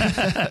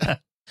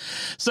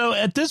 So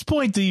at this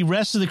point, the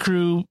rest of the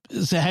crew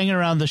is hanging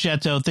around the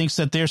chateau, thinks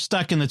that they're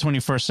stuck in the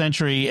 21st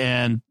century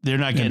and they're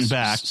not getting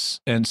back.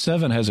 And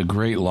Seven has a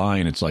great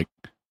line. It's like,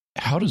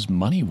 how does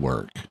money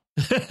work?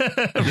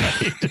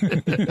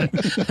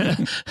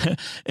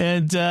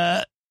 And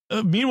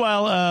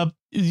meanwhile,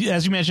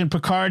 as you mentioned,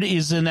 Picard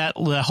is in that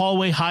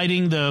hallway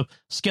hiding the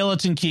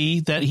skeleton key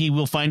that he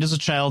will find as a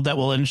child that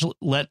will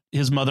let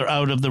his mother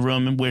out of the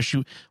room, and where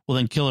she will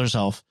then kill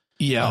herself.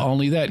 Yeah,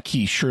 only that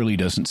key surely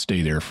doesn't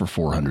stay there for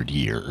 400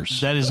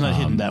 years. That is not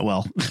hidden that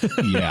well.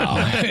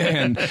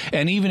 Yeah.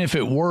 And even if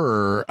it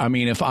were, I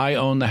mean, if I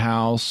own the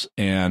house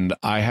and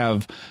I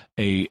have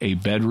a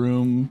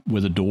bedroom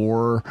with a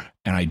door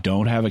and I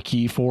don't have a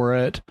key for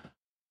it,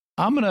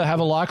 I'm going to have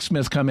a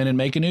locksmith come in and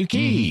make a new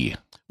key.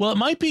 Well, it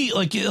might be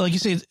like you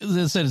say,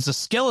 it's a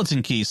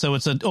skeleton key, so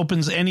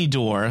opens any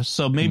door.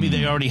 So maybe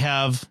they already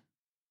have.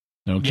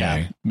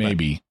 Okay,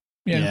 maybe.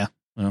 Yeah.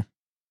 Well,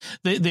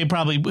 they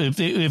probably,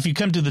 if you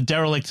come to the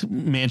derelict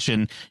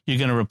mansion, you're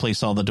going to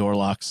replace all the door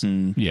locks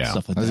and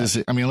stuff like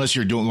that. I mean, unless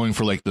you're going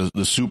for like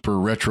the super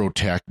retro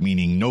tech,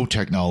 meaning no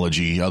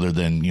technology other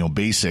than,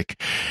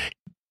 basic.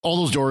 All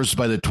those doors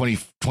by the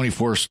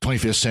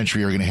 25th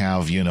century are going to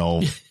have,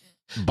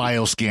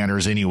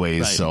 bioscanners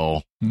anyways. Right.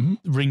 So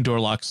ring door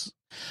locks.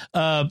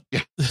 So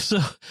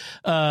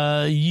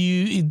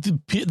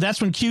that's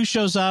when Q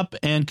shows up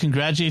and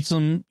congratulates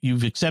him.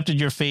 You've accepted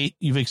your fate.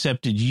 You've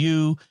accepted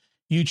you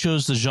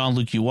chose the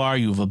Jean-Luc you are.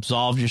 You've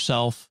absolved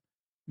yourself.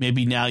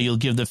 Maybe now you'll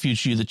give the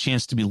future you the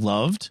chance to be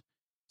loved.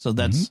 So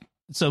that's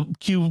so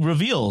Q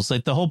reveals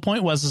like the whole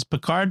point was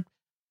Picard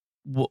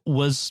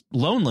was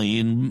lonely,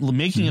 and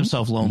making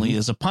himself lonely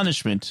is a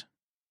punishment.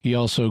 He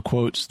also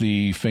quotes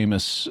the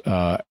famous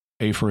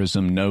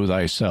aphorism, "Know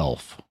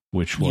thyself,"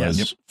 which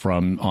was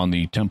from on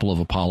the Temple of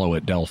Apollo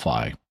at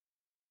Delphi.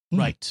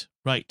 Right.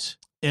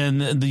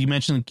 And you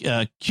mentioned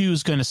Q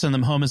is going to send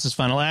them home as his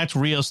final act.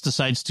 Rios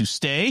decides to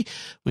stay,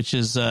 which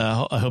is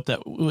I hope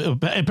that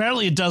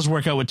apparently it does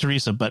work out with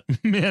Teresa, but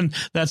man,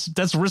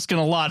 that's risking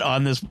a lot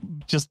on this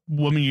just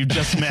woman you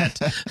just met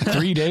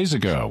 3 days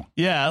ago.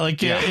 Yeah,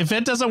 if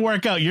it doesn't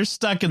work out, you're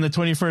stuck in the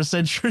 21st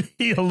century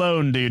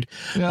alone, dude.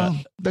 Yeah,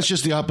 that's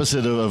just the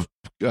opposite of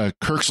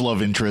Kirk's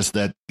love interest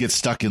that gets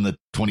stuck in the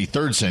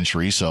 23rd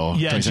century. So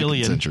yeah,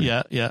 Jillian. Century.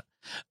 Yeah.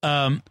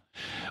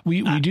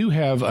 We do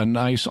have a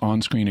nice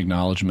on-screen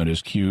acknowledgement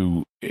as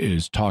Q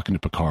is talking to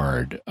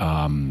Picard,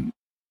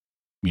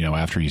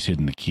 after he's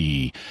hidden the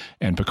key,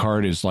 and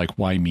Picard is like,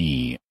 "Why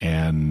me?"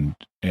 and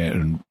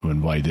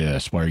why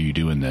this? Why are you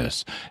doing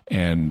this?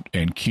 And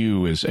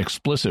Q is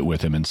explicit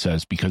with him and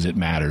says, "Because it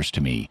matters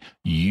to me.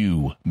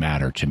 You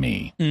matter to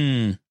me."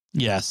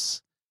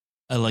 Yes,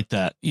 I like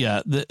that.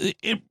 Yeah,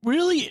 it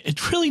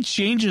really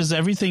changes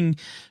everything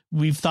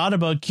we've thought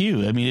about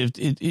Q. I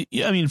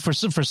mean, for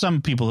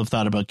some people have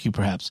thought about Q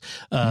perhaps,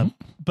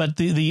 but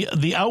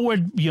the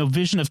outward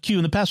vision of Q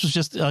in the past was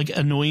just like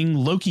annoying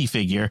Loki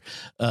figure,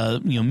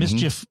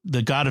 mischief,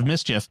 the god of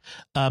mischief.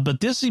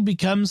 But this, he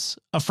becomes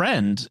a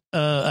friend,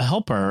 a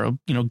helper,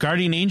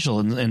 guardian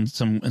angel in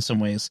some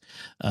ways.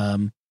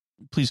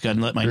 Please God,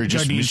 let my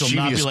guardian angel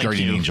not be like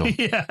guardian you. Angel.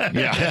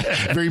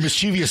 Yeah, very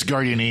mischievous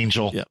guardian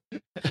angel. Yeah.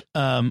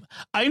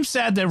 I'm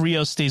sad that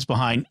Rios stays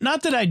behind.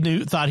 Not that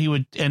I thought he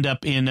would end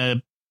up in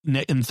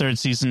the third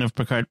season of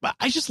Picard, but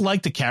I just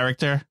like the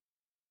character.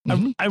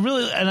 I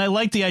really, and I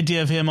like the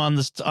idea of him on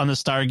the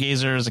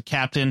Stargazer as a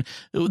captain.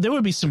 There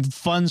would be some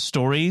fun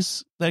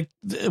stories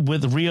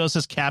with Rios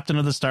as captain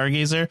of the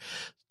Stargazer,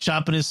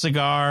 chopping his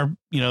cigar,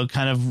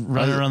 kind of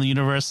running around the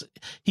universe.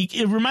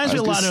 It reminds me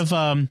a lot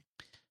of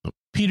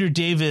Peter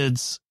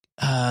David's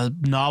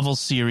novel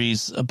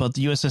series about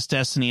the USS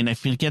Destiny, and I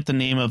forget the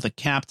name of the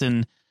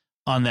captain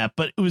on that,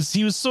 but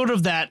he was sort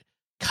of that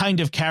kind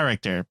of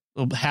character,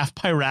 half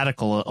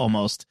piratical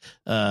almost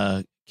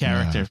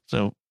character. Yeah.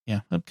 So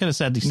yeah, I'm kind of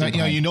sad to see.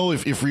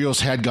 If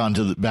Rios had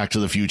gone back to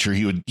the future,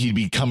 he'd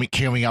be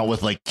coming out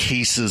with like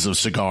cases of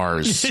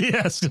cigars.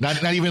 Yes,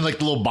 not even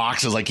like little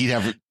boxes. Like he'd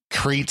have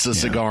crates of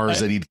cigars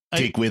that he'd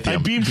take with him.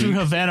 I beamed through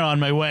Havana on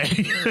my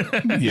way.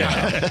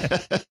 Yeah.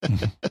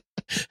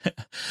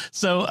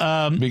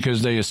 So,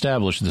 because they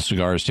established the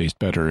cigars taste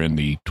better in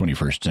the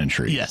 21st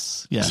century.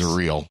 Yes. It's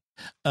real.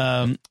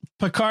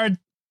 Picard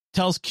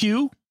tells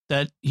Q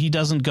that he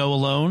doesn't go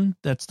alone.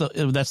 That's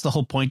the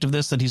whole point of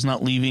this, that he's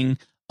not leaving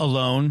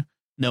alone.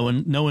 No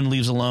one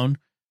leaves alone.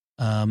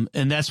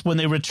 And that's when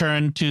they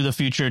return to the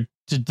future,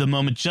 to the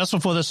moment just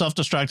before the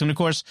self-destruct. And of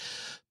course,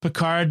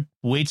 Picard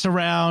waits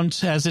around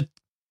as it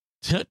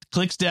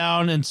clicks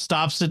down and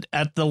stops it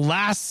at the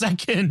last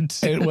second.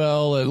 At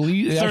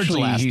least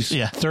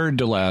he's third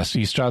to last.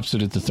 He stops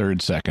it at the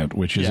third second,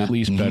 which is at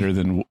least better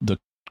than the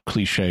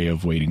cliche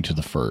of waiting to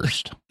the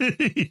first.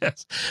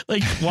 Yes.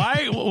 Like,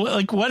 why?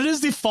 Like, what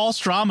is the false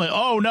drama?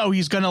 Oh no,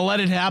 he's going to let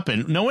it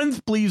happen. No one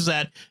believes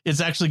that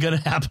it's actually going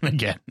to happen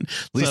again.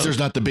 At least there's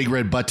not the big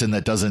red button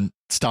that doesn't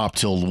stop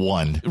till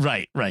 1.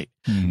 Right.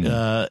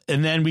 And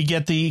then we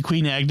get the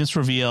Queen Agnes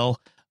reveal.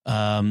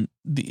 And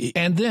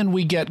then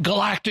we get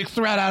galactic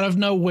threat out of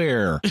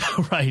nowhere.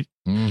 Right.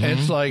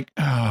 It's like,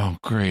 oh,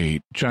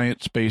 great.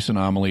 Giant space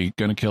anomaly,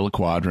 gonna kill a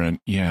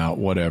quadrant. Yeah,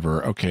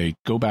 whatever. Okay,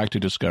 go back to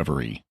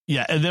Discovery.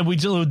 Yeah, and then we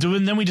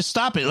just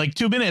stop it. Like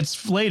 2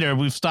 minutes later,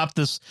 we've stopped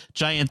this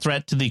giant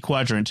threat to the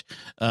quadrant.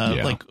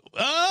 The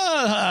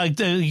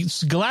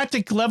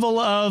galactic level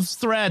of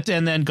threat,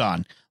 and then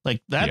gone.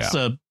 Like that's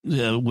a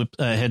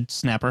head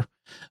snapper.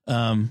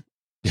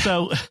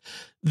 So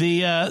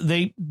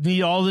they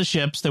need all the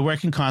ships. They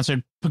work in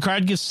concert.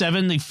 Picard gives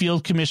Seven the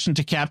field commission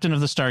to captain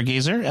of the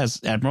Stargazer as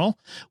admiral,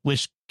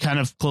 which kind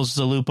of closes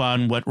the loop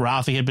on what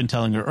Rafi had been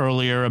telling her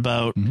earlier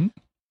about.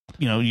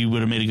 You would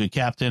have made a good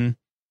captain.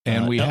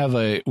 And we have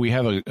a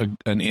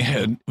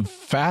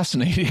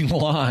fascinating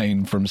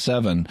line from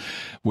Seven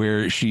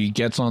where she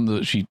gets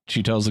on she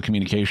tells the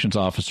communications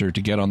officer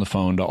to get on the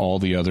phone to all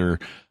the other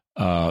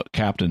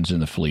captains in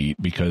the fleet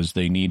because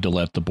they need to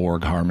let the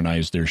Borg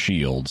harmonize their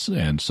shields.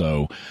 And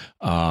so,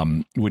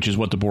 which is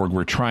what the Borg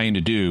were trying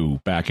to do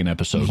back in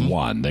episode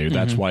 1.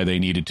 That's why they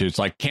needed to. It's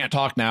like, can't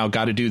talk now,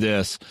 got to do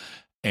this.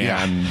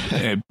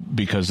 And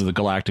because of the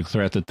galactic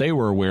threat that they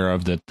were aware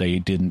of that they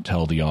didn't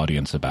tell the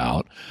audience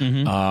about.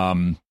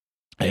 And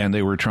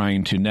they were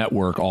trying to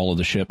network all of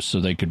the ships so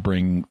they could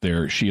bring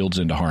their shields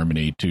into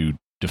harmony to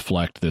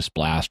deflect this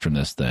blast from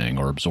this thing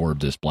or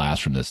absorb this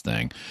blast from this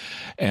thing.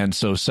 And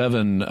so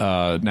Seven,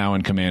 now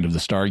in command of the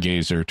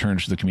Stargazer,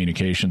 turns to the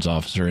communications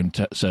officer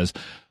and says,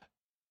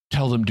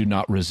 tell them do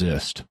not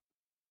resist.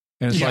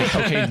 And it's like,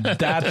 okay,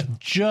 that's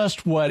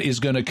just what is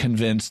going to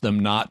convince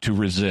them not to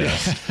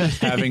resist.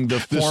 Having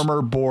the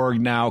former Borg,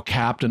 now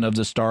captain of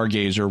the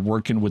Stargazer,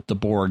 working with the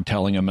Borg,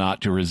 telling him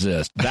not to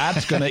resist.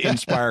 That's going to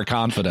inspire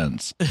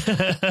confidence.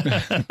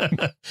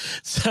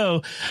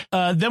 So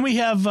then we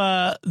have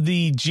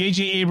the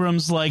J.J.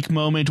 Abrams-like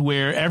moment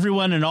where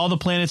everyone and all the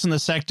planets in the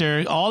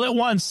sector all at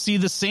once see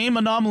the same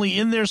anomaly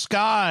in their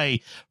sky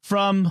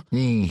from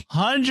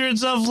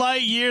hundreds of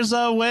light years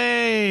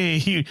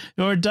away,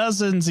 or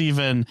dozens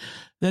even.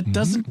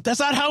 That's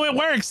not how it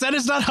works. That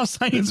is not how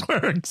science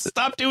works.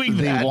 Stop doing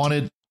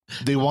that.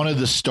 They wanted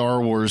the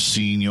Star Wars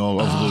scene,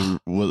 of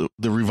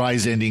the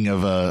revised ending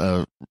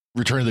of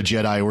Return of the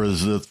Jedi, where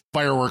there's the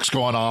fireworks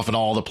going off and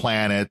all the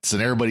planets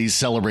and everybody's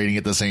celebrating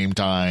at the same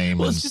time.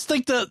 Well, it's just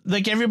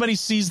like everybody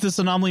sees this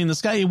anomaly in the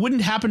sky. It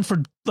wouldn't happen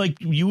for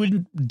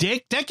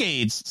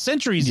decades,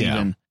 centuries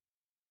even.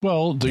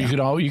 Well,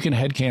 you can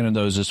headcanon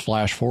those as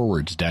flash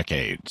forwards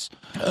decades.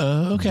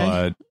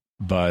 Okay.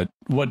 But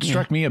what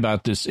struck me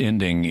about this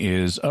ending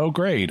is, oh,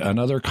 great,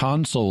 another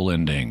console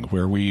ending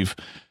where we've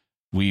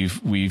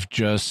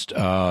just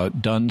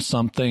done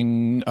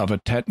something of a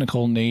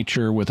technical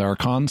nature with our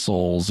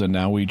consoles, and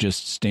now we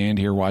just stand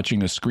here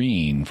watching a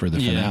screen for the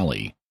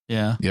finale.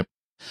 Yeah. Yep.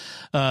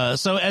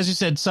 So as you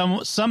said,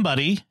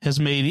 somebody has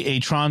made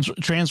a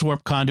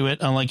transwarp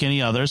conduit unlike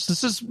any others.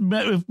 This is,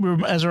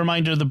 as a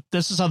reminder,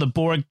 this is how the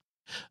Borg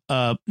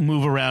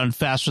move around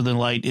faster than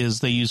light.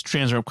 Is they use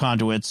transwarp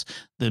conduits.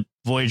 The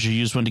Voyager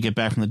used one to get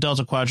back from the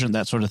Delta Quadrant,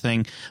 that sort of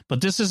thing.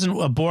 But this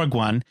isn't a Borg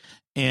one.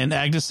 And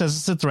Agnes says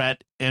it's a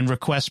threat and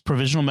requests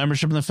provisional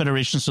membership in the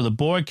Federation so the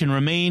Borg can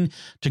remain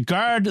to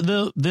guard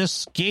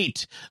this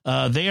gate.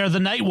 They are the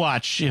Night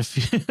Watch, if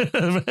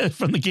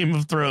from the Game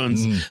of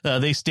Thrones.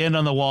 They stand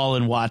on the wall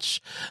and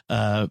watch.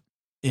 At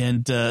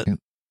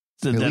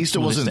least it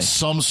wasn't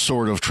some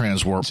sort of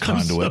transwarp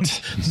conduit.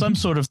 Some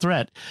sort of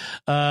threat.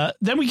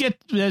 Then we get,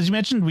 as you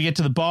mentioned, we get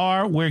to the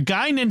bar where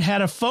Guinan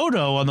had a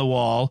photo on the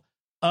wall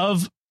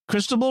of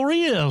Cristobal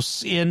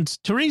Rios and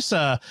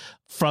Teresa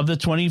from the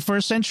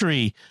 21st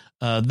century.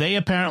 They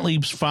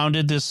apparently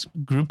founded this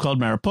group called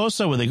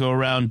Mariposa, where they go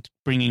around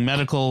bringing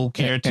medical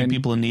care to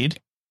people in need.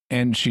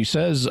 And she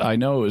says, I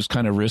know it was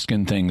kind of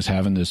risking things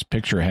having this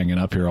picture hanging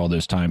up here all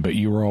this time, but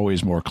you were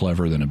always more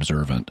clever than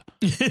observant.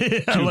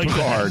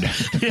 Picard.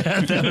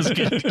 Yeah, that was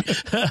good.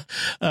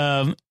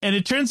 And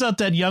it turns out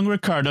that young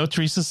Ricardo,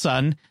 Teresa's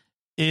son,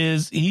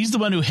 he's the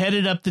one who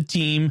headed up the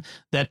team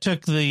that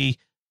took the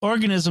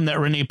organism that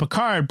Rene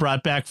Picard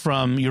brought back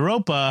from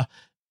Europa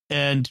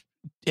and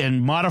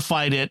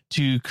modified it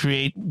to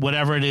create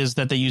whatever it is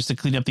that they use to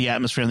clean up the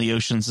atmosphere and the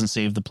oceans and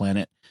save the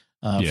planet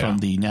from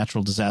the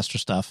natural disaster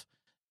stuff.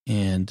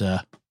 And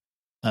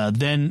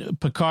then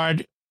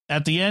Picard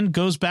at the end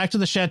goes back to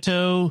the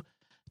chateau,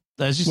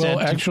 as you said.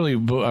 Well, actually,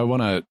 I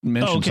want to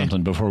mention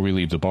something before we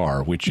leave the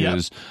bar, which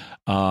is,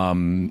 a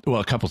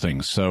couple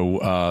things.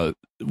 So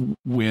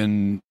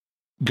when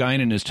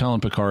Guinan is telling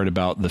Picard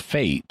about the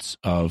fates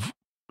of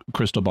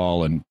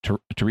Cristobal and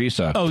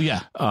Teresa. Oh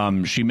yeah.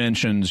 She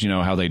mentions,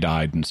 how they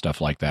died and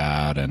stuff like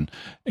that. And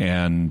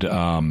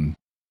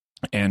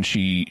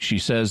she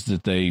says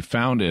that they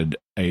founded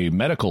a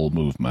medical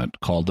movement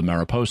called the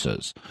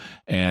Mariposas,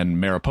 and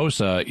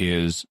Mariposa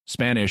is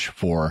Spanish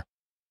for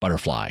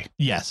butterfly.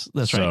 Yes,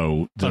 that's right.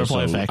 So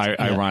butterfly effect.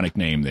 Ironic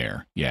name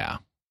there. Yeah.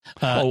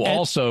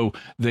 Also,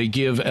 they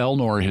give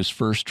Elnor his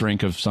first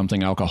drink of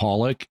something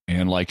alcoholic,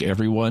 and like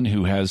everyone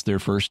who has their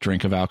first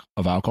drink of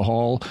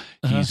alcohol,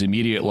 he's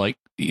immediately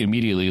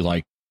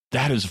like,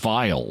 that is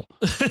vile.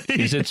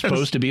 Is it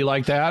supposed to be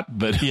like that?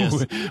 But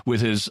with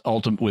his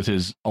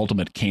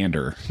ultimate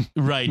candor.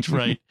 Right.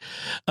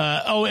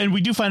 And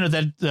we do find out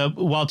that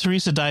while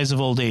Teresa dies of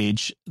old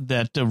age,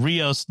 that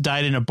Rios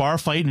died in a bar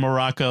fight in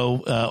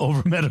Morocco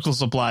over medical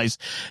supplies.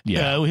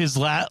 Yeah. His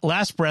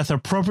last breath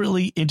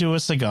appropriately into a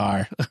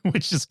cigar,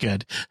 which is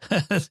good.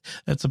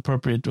 That's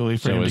appropriate way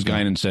for him. So as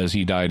Guinan says,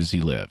 he died as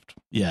he lived.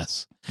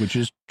 Yes. Which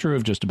is true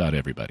of just about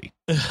everybody.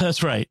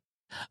 That's right.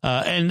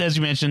 And as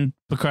you mentioned,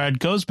 Picard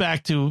goes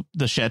back to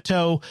the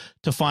chateau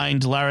to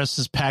find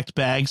Laris's packed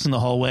bags in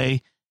the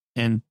hallway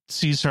and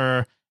sees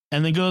her,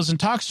 and then goes and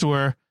talks to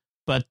her.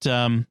 But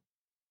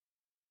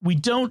we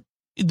don't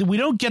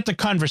get the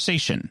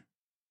conversation.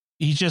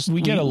 We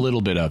get a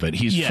little bit of it.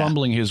 He's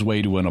fumbling his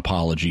way to an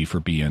apology for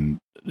being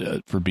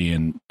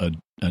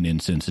an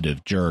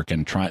insensitive jerk,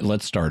 and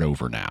let's start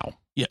over now.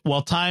 Yeah.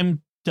 While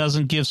time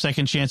doesn't give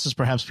second chances,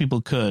 perhaps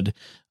people could,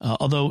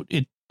 although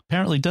it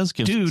apparently does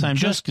give time.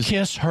 Just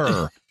kiss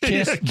her.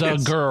 Kiss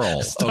the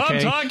girl. Stop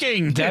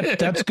talking.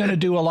 That's going to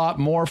do a lot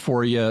more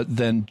for you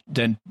than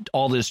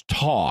all this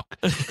talk.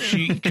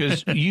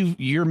 Because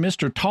you're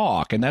Mr.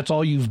 Talk, and that's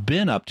all you've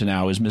been up to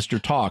now is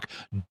Mr. Talk.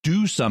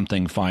 Do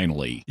something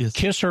finally. Yes.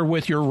 Kiss her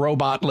with your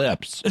robot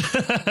lips.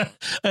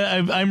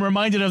 I'm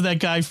reminded of that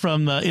guy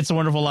from It's a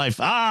Wonderful Life.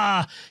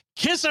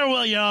 Kiss her,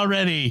 will you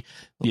already?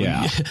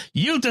 Yeah.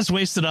 You just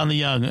wasted on the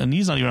young, and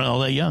he's not even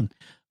all that young.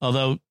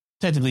 Although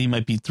technically he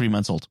might be 3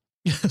 months old.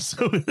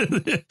 so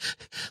Picard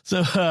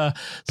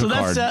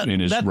that's in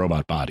his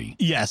robot body.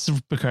 Yes,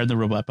 Picard in the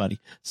robot body.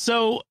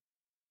 So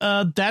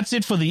that's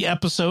it for the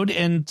episode,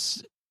 and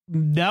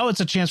now it's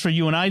a chance for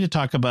you and I to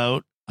talk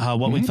about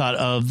what we thought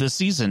of this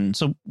season.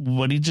 So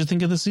what did you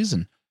think of the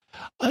season?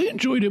 I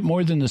enjoyed it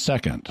more than the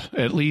second,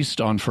 at least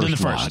on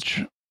first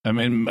watch. I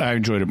mean, I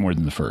enjoyed it more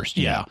than the first.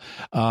 Yeah.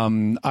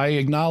 I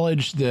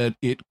acknowledge that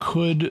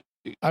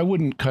I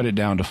wouldn't cut it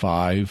down to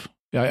 5.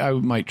 I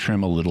might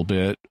trim a little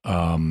bit,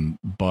 and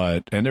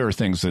there are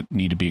things that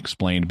need to be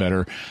explained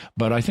better,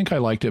 but I think I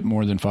liked it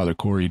more than Father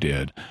Corey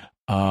did.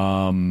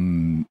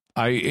 I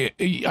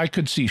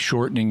could see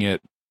shortening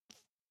it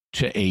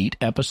to 8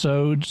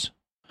 episodes,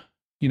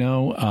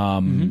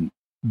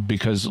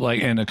 because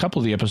and a couple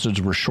of the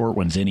episodes were short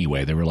ones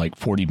anyway. They were like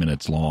 40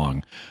 minutes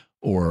long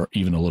or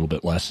even a little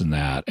bit less than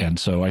that. And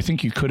so I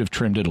think you could have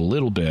trimmed it a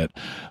little bit,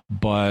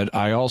 but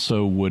I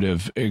also would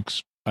have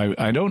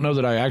I don't know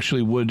that I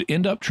actually would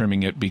end up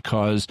trimming it,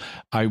 because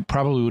I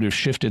probably would have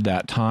shifted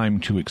that time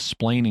to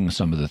explaining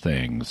some of the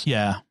things.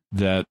 Yeah.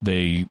 That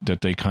they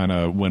kind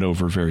of went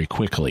over very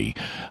quickly.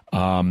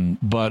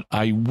 But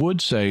I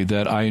would say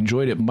that I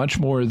enjoyed it much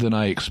more than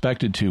I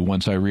expected to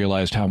once I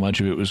realized how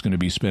much of it was going to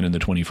be spent in the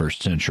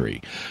 21st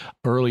century.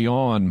 Early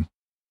on,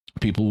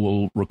 people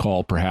will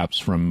recall perhaps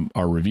from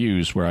our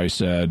reviews where I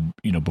said,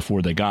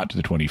 before they got to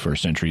the 21st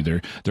century,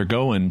 they're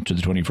going to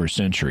the 21st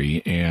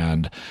century,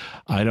 and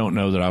I don't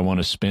know that I want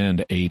to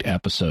spend 8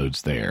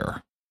 episodes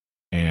there.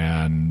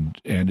 And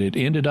it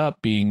ended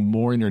up being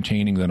more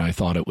entertaining than I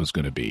thought it was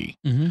going to be.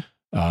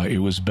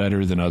 It was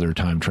better than other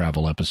time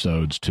travel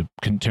episodes to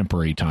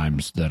contemporary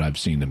times that I've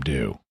seen them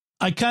do.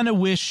 I kind of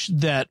wish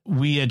that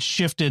we had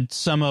shifted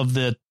some of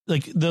the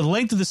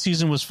length of the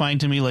season was fine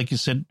to me, like you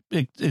said,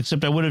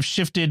 except I would have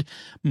shifted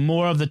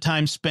more of the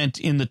time spent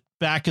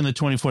back in the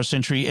 24th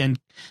century, and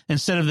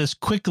instead of this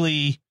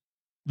quickly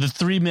the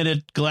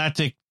 3-minute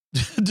galactic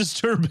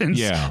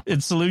disturbance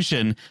and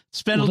solution,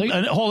 spend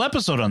a whole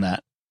episode on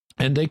that.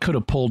 And they could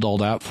have pulled all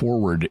that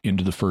forward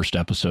into the first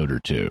episode or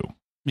two.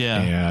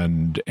 Yeah.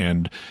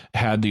 And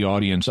had the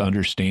audience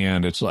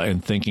understand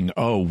and thinking,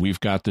 oh, we've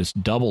got this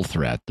double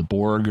threat. The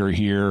Borg are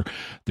here.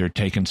 They're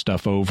taking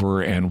stuff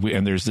over. And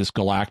there's this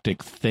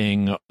galactic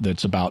thing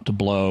that's about to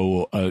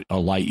blow a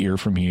light year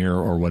from here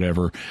or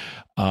whatever.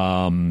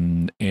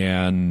 And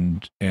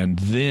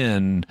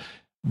then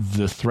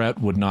the threat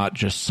would not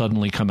just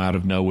suddenly come out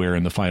of nowhere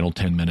in the final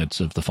 10 minutes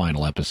of the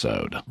final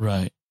episode.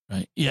 Right.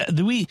 Right. Yeah.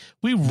 We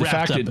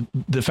wrapped up.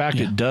 The fact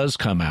it does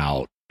come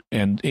out,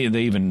 and they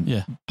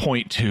even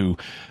point to,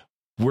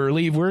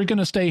 we're going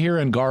to stay here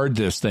and guard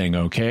this thing,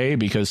 okay?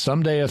 Because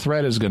someday a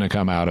threat is going to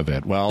come out of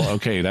it. Well,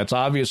 okay, that's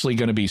obviously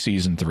going to be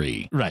season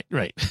 3.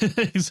 Right.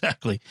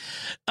 Exactly.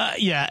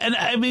 And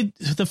I mean,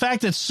 the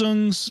fact that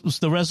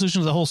the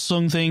resolution of the whole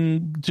Sung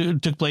thing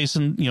took place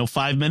in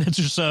 5 minutes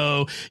or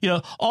so,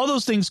 all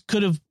those things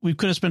we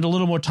could have spent a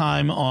little more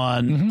time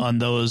on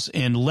those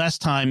and less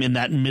time in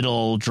that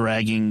middle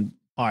dragging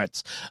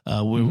parts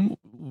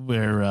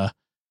where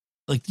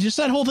like just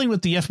that whole thing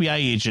with the FBI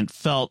agent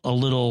felt a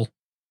little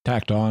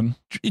tacked on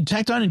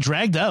and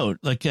dragged out,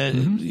 like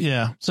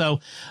so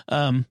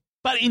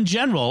but in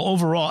general,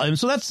 overall, and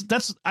so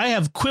that's I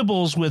have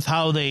quibbles with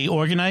how they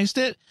organized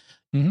it.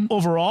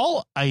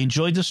 Overall, I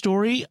enjoyed the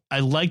story.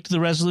 I liked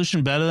the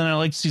resolution better than I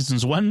liked season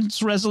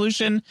 1's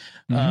resolution.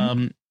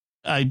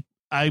 I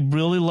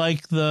really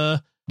like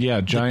the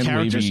giant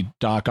wavy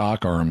Doc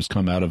Ock arms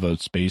come out of a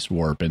space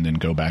warp and then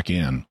go back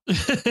in.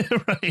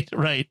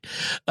 right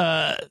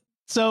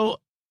so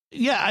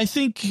I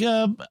think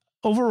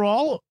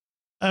overall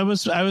I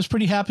was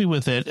pretty happy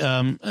with it,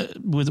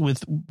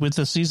 with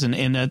the season,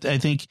 and I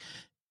think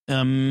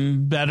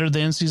better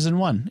than season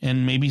 1,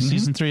 and maybe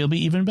season 3 will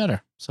be even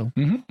better. So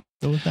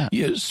go with that.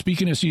 Yeah.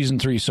 Speaking of season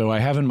 3, so I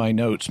have in my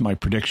notes my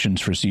predictions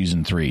for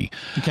season 3.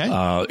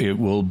 Okay. It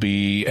will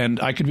be,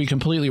 and I could be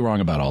completely wrong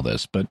about all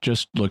this, but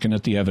just looking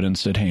at the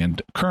evidence at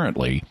hand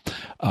currently,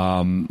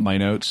 my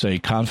notes say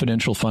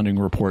confidential funding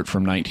report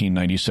from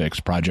 1996,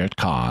 Project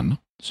Con.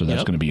 So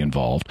that's going to be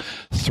involved.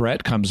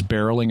 Threat comes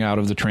barreling out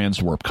of the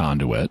transwarp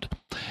conduit,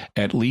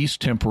 at least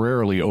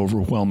temporarily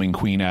overwhelming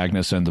Queen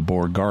Agnes and the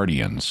Borg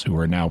Guardians, who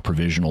are now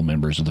provisional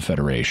members of the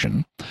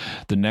Federation.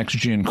 The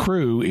next-gen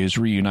crew is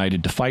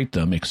reunited to fight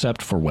them,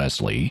 except for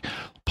Wesley.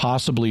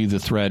 Possibly the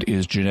threat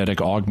is genetic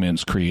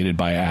augments created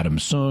by Adam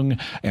Sung,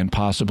 and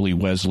possibly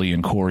Wesley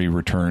and Corey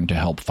return to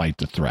help fight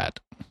the threat.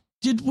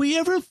 Did we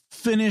ever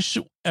finish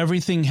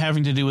everything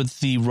having to do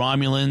with the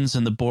Romulans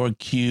and the Borg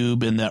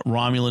cube and that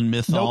Romulan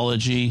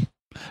mythology?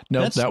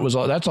 Nope,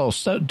 that's all.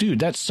 So, dude,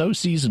 that's so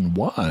season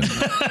 1.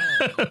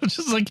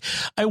 Just like,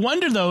 I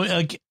wonder though,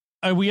 like,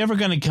 are we ever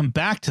going to come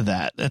back to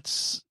that?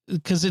 That's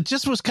because it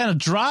just was kind of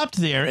dropped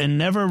there and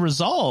never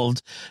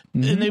resolved,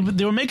 and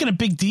they were making a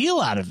big deal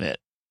out of it.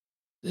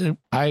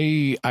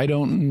 I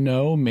don't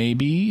know.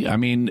 Maybe. I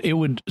mean, it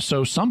would.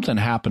 So something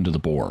happened to the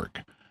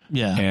Borg.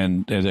 Yeah.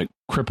 And it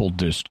crippled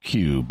this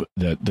cube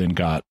that then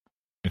got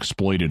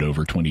exploited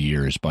over 20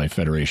 years by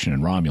Federation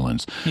and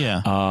Romulans.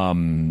 Yeah.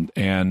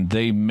 And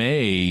they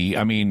may,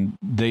 I mean,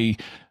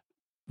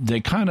 they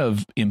kind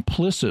of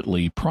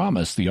implicitly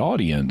promise the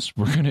audience,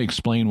 we're going to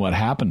explain what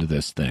happened to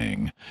this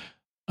thing.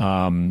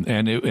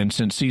 And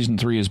since season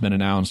 3 has been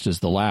announced as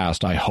the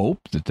last, I hope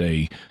that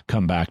they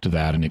come back to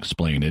that and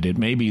explain it. It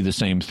may be the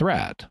same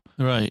threat,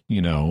 right?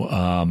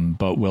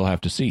 But we'll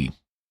have to see.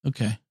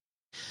 Okay,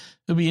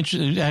 it'll be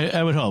interesting.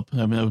 I would hope.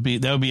 I mean,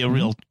 that would be a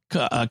real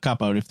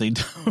cop out if they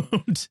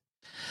don't.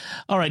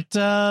 All right,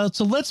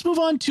 so let's move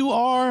on to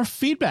our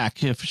feedback,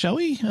 shall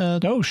we?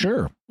 Oh,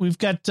 sure. We've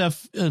got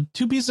 2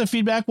 pieces of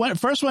feedback.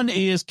 First one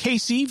is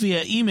Casey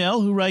via email,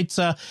 who writes,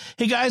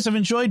 hey, guys, I've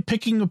enjoyed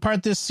picking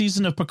apart this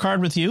season of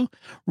Picard with you.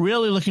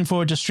 Really looking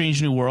forward to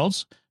Strange New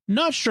Worlds.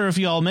 Not sure if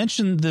you all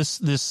mentioned this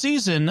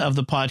season of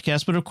the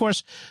podcast, but of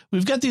course,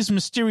 we've got these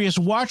mysterious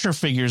Watcher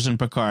figures in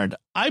Picard.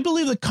 I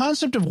believe the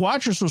concept of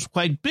Watchers was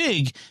quite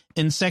big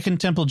in Second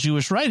Temple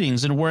Jewish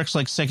writings and works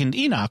like Second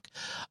Enoch.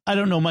 I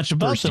don't know much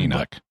about First them.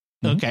 Enoch.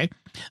 Okay.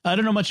 I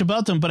don't know much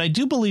about them, but I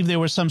do believe they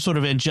were some sort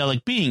of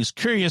angelic beings.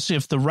 Curious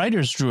if the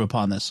writers drew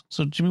upon this.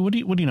 So, Jimmy, what do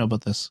you know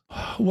about this?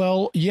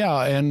 Well,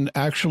 yeah, and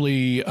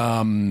actually,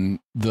 the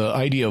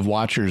idea of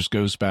Watchers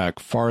goes back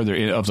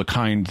farther, of the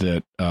kind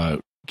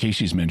that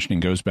Casey's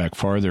mentioning, goes back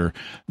farther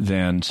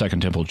than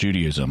Second Temple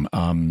Judaism.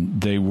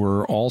 They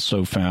were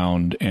also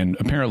found, and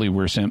apparently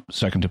where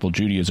Second Temple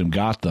Judaism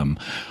got them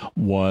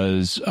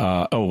was,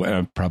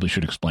 I probably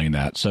should explain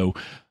that. So,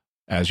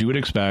 as you would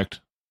expect,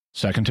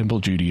 Second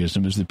Temple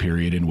Judaism is the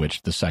period in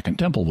which the Second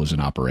Temple was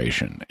in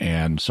operation.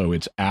 And so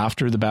it's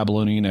after the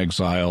Babylonian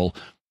exile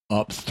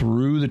up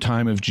through the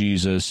time of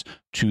Jesus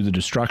to the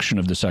destruction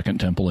of the Second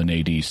Temple in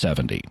AD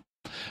 70.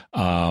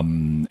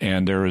 And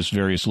there is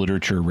various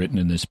literature written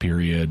in this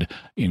period,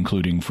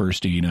 including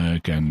First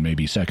Enoch and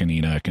maybe Second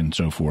Enoch and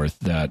so forth,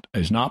 that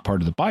is not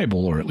part of the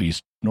Bible, or at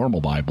least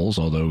normal Bibles.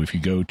 Although if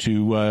you go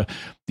to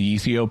the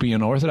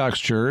Ethiopian Orthodox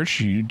Church,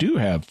 you do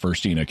have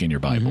First Enoch in your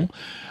Bible.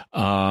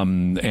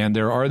 And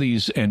there are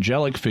these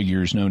angelic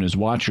figures known as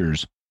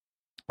Watchers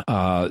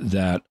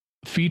that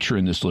feature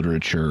in this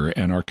literature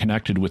and are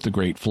connected with the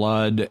Great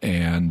Flood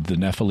and the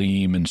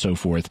Nephilim and so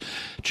forth.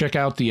 Check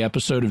out the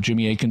episode of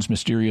Jimmy Akin's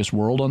Mysterious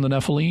World on the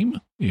Nephilim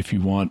if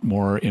you want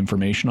more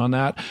information on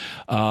that.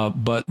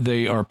 But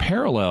they are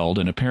paralleled,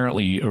 and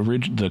apparently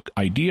the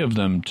idea of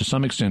them to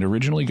some extent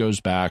originally goes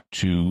back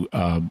to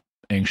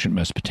ancient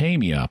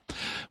Mesopotamia,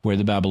 where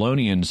the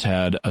Babylonians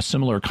had a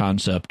similar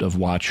concept of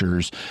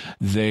Watchers.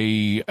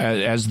 They,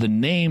 as the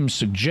name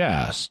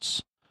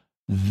suggests,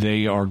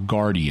 they are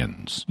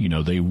guardians.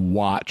 They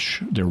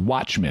watch. They're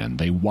watchmen.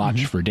 They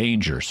watch for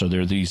danger. So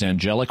they're these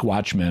angelic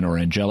watchmen or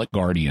angelic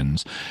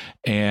guardians,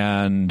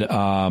 and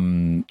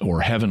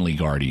or heavenly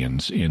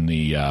guardians in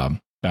the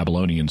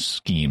Babylonian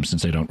scheme,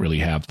 since they don't really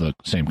have the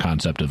same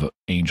concept of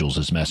angels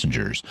as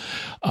messengers.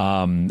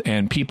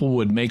 And people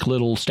would make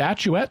little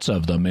statuettes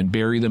of them and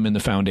bury them in the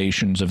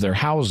foundations of their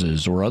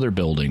houses or other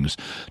buildings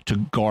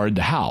to guard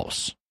the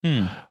house.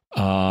 And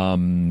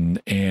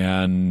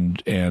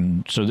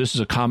so this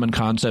is a common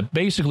concept.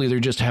 Basically, they're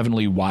just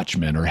heavenly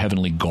watchmen or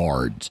heavenly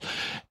guards.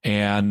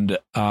 And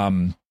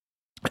that's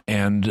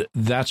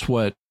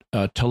what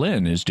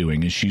T'Lyn is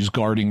doing, is she's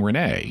guarding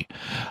Renee.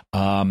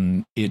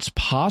 It's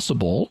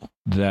possible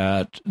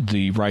that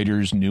the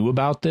writers knew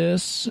about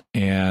this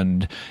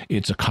and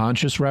it's a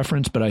conscious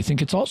reference, but I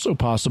think it's also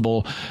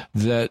possible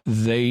that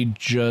they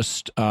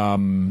just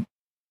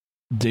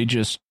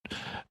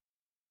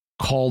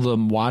call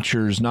them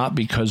Watchers not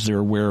because they're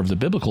aware of the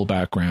biblical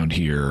background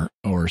here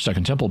or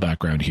Second Temple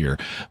background here,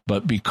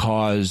 but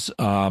because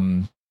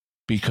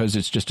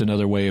it's just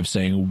another way of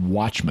saying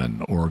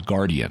watchman or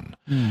guardian.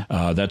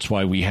 That's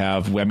why we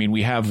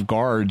have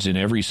guards in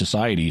every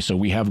society, so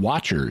we have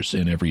Watchers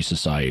in every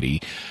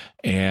society.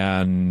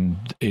 And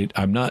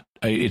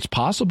it's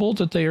possible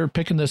that they are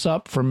picking this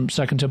up from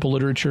Second Temple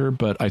literature,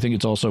 but I think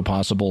it's also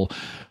possible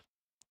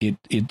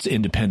it's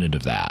independent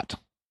of that.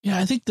 Yeah,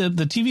 I think the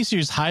TV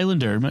series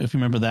Highlander, if you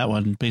remember that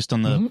one, based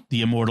on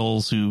the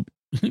immortals who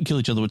kill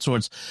each other with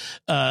swords.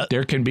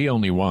 There can be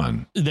only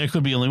one. There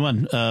could be only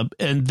one.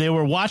 And there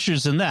were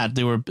Watchers in that.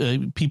 They were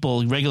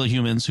people, regular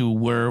humans, who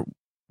were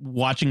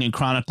watching and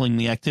chronicling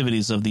the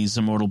activities of these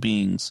immortal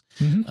beings.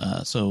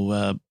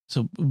 So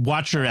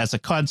Watcher as a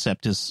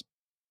concept is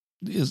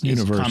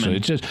universal. Common.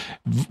 It's just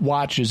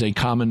watch is a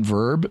common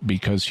verb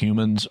because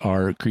humans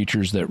are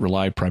creatures that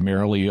rely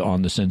primarily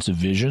on the sense of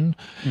vision.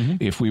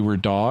 If we were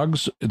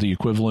dogs, the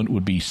equivalent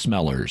would be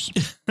smellers.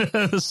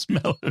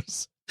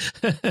 Smellers.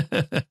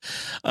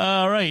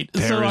 All right.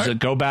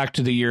 Go back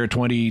to the year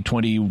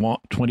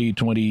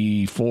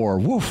 2024.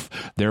 Woof.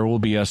 There will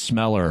be a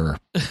smeller.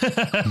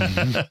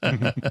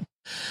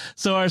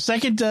 So our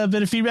second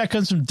bit of feedback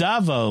comes from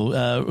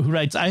Davo, who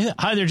writes,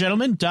 hi there,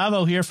 gentlemen.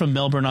 Davo here from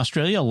Melbourne,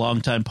 Australia, a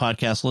longtime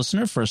podcast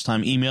listener,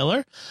 first-time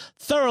emailer.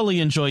 Thoroughly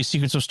enjoy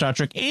Secrets of Star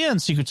Trek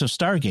and Secrets of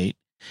Stargate.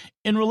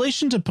 In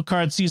relation to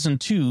Picard Season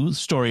 2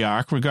 story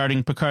arc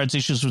regarding Picard's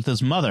issues with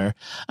his mother,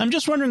 I'm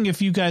just wondering if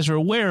you guys are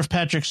aware of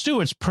Patrick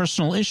Stewart's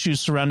personal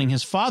issues surrounding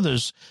his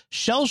father's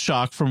shell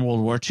shock from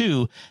World War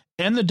II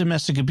and the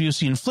domestic abuse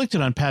he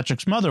inflicted on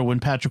Patrick's mother when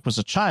Patrick was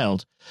a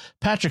child.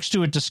 Patrick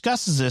Stewart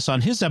discusses this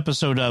on his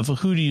episode of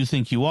Who Do You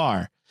Think You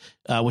Are,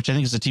 which I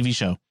think is a TV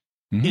show.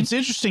 Mm-hmm. It's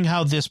interesting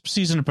how this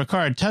season of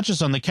Picard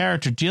touches on the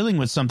character dealing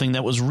with something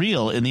that was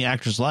real in the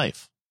actor's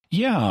life.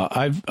 Yeah,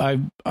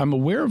 I'm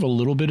aware of a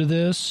little bit of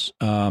this,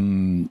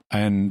 and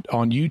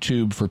on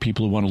YouTube, for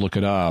people who want to look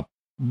it up,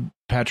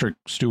 Patrick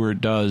Stewart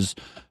does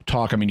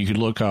talk. I mean, you could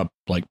look up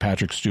like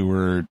Patrick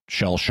Stewart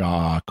Shell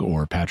Shock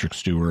or Patrick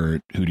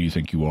Stewart Who Do You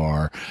Think You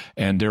Are,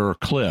 and there are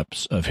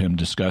clips of him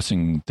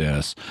discussing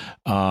this.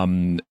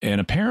 And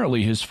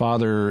apparently his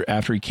father,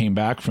 after he came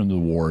back from the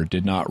war,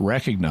 did not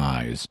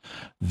recognize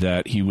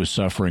that he was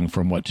suffering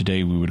from what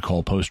today we would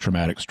call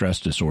post-traumatic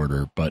stress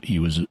disorder, but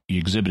he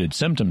exhibited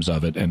symptoms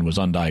of it and was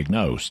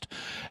undiagnosed.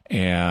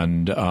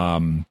 And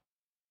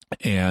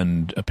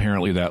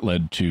apparently that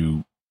led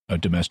to a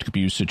domestic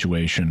abuse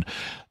situation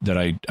that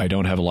I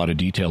don't have a lot of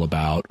detail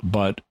about,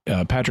 but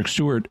Patrick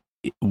Stewart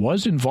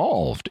was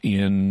involved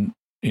in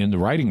the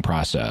writing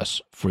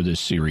process for this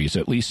series,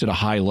 at least at a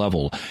high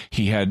level.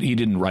 He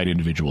didn't write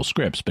individual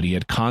scripts, but he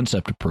had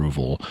concept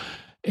approval,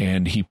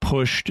 and he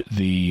pushed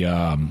the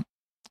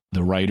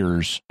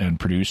writers and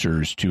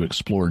producers to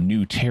explore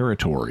new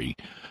territory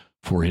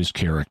for his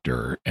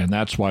character. And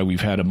that's why we've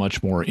had a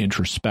much more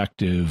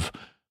introspective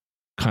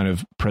kind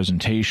of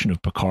presentation of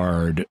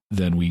Picard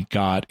than we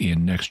got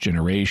in Next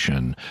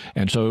Generation.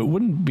 And so it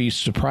wouldn't be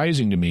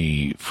surprising to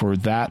me for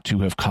that to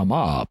have come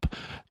up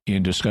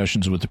in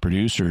discussions with the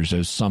producers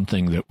as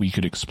something that we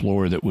could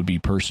explore that would be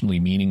personally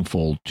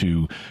meaningful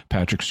to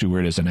Patrick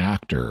Stewart as an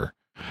actor.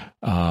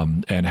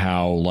 And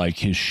how like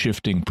his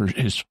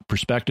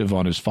perspective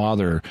on his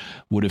father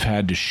would have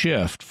had to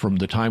shift from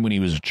the time when he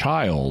was a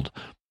child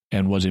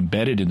and was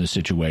embedded in the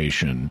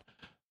situation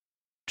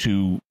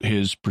to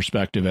his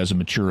perspective as a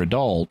mature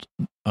adult,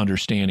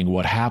 understanding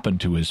what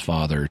happened to his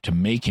father to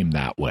make him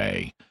that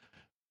way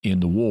in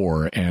the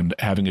war, and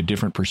having a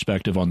different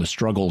perspective on the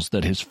struggles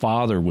that his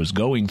father was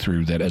going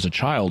through that as a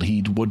child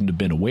he wouldn't have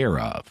been aware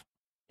of.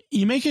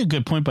 You make a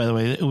good point, by the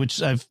way,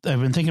 which I've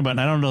been thinking about,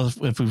 and I don't know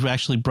if we've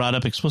actually brought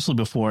up explicitly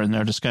before in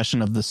our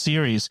discussion of the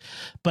series,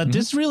 but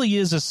this really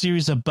is a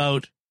series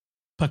about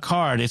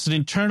Picard. It's an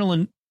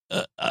internal,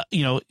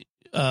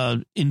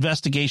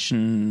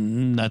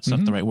 investigation. That's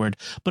not the right word,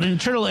 but an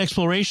internal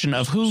exploration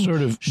of who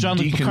sort of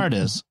Jean-Luc Picard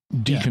is.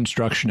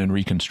 Deconstruction and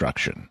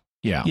reconstruction.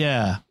 Yeah.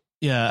 Yeah.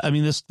 Yeah. I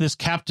mean, this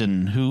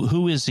captain,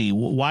 who is he?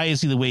 Why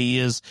is he the way he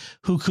is?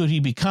 Who could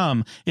he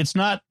become? It's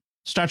not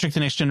Star Trek: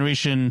 The Next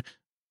Generation,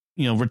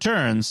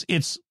 Returns.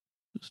 It's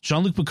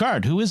Jean-Luc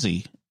Picard. Who is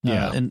he?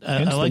 Yeah. And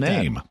I like the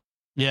name. That.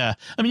 Yeah.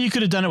 I mean, you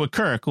could have done it with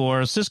Kirk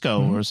or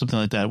Cisco or something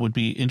like that. It would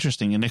be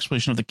interesting. An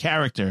exploration of the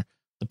character,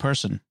 the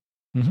person.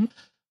 Mm-hmm.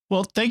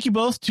 Well, thank you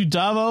both to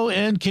Davo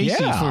and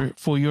Casey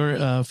for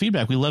your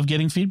feedback. We love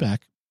getting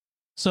feedback.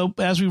 So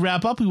as we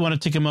wrap up, we want to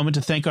take a moment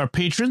to thank our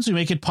patrons who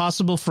make it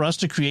possible for us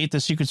to create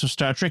the Secrets of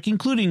Star Trek,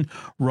 including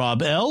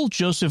Rob L.,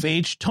 Joseph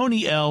H.,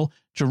 Tony L.,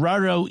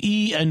 Gerardo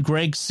E., and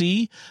Greg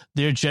C.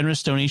 Their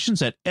generous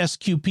donations at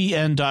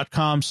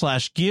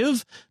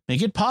sqpn.com/give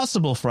make it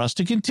possible for us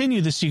to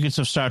continue the Secrets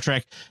of Star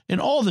Trek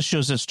and all the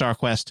shows at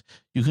StarQuest.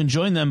 You can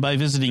join them by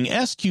visiting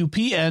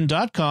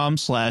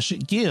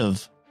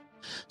sqpn.com/give.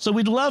 So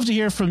we'd love to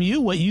hear from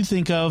you what you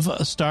think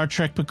of Star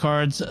Trek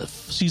Picard's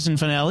season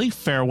finale,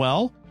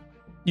 Farewell.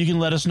 You can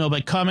let us know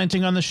by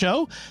commenting on the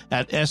show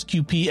at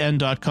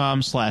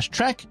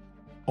sqpn.com/trek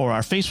or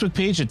our Facebook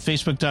page at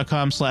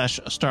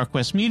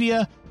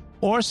facebook.com/StarQuestMedia,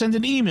 or send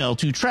an email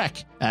to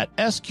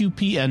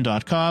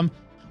trek@sqpn.com,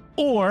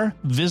 or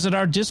visit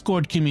our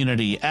Discord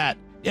community at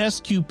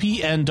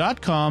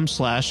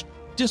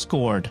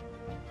sqpn.com/Discord.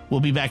 We'll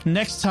be back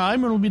next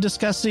time, and we'll be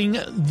discussing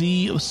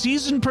the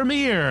season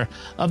premiere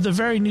of the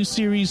very new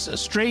series,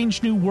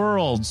 Strange New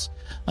Worlds.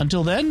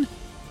 Until then,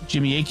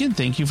 Jimmy Akin,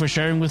 thank you for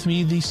sharing with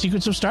me the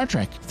secrets of Star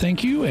Trek.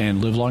 Thank you,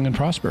 and live long and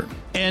prosper.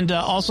 And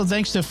also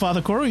thanks to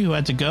Father Corey, who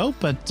had to go,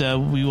 but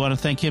we want to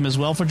thank him as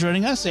well for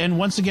joining us. And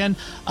once again,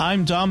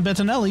 I'm Dom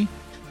Bettinelli.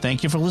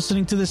 Thank you for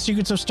listening to the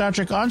Secrets of Star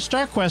Trek on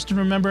StarQuest. And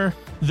remember,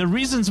 the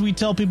reasons we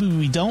tell people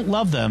we don't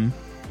love them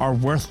are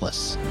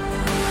worthless.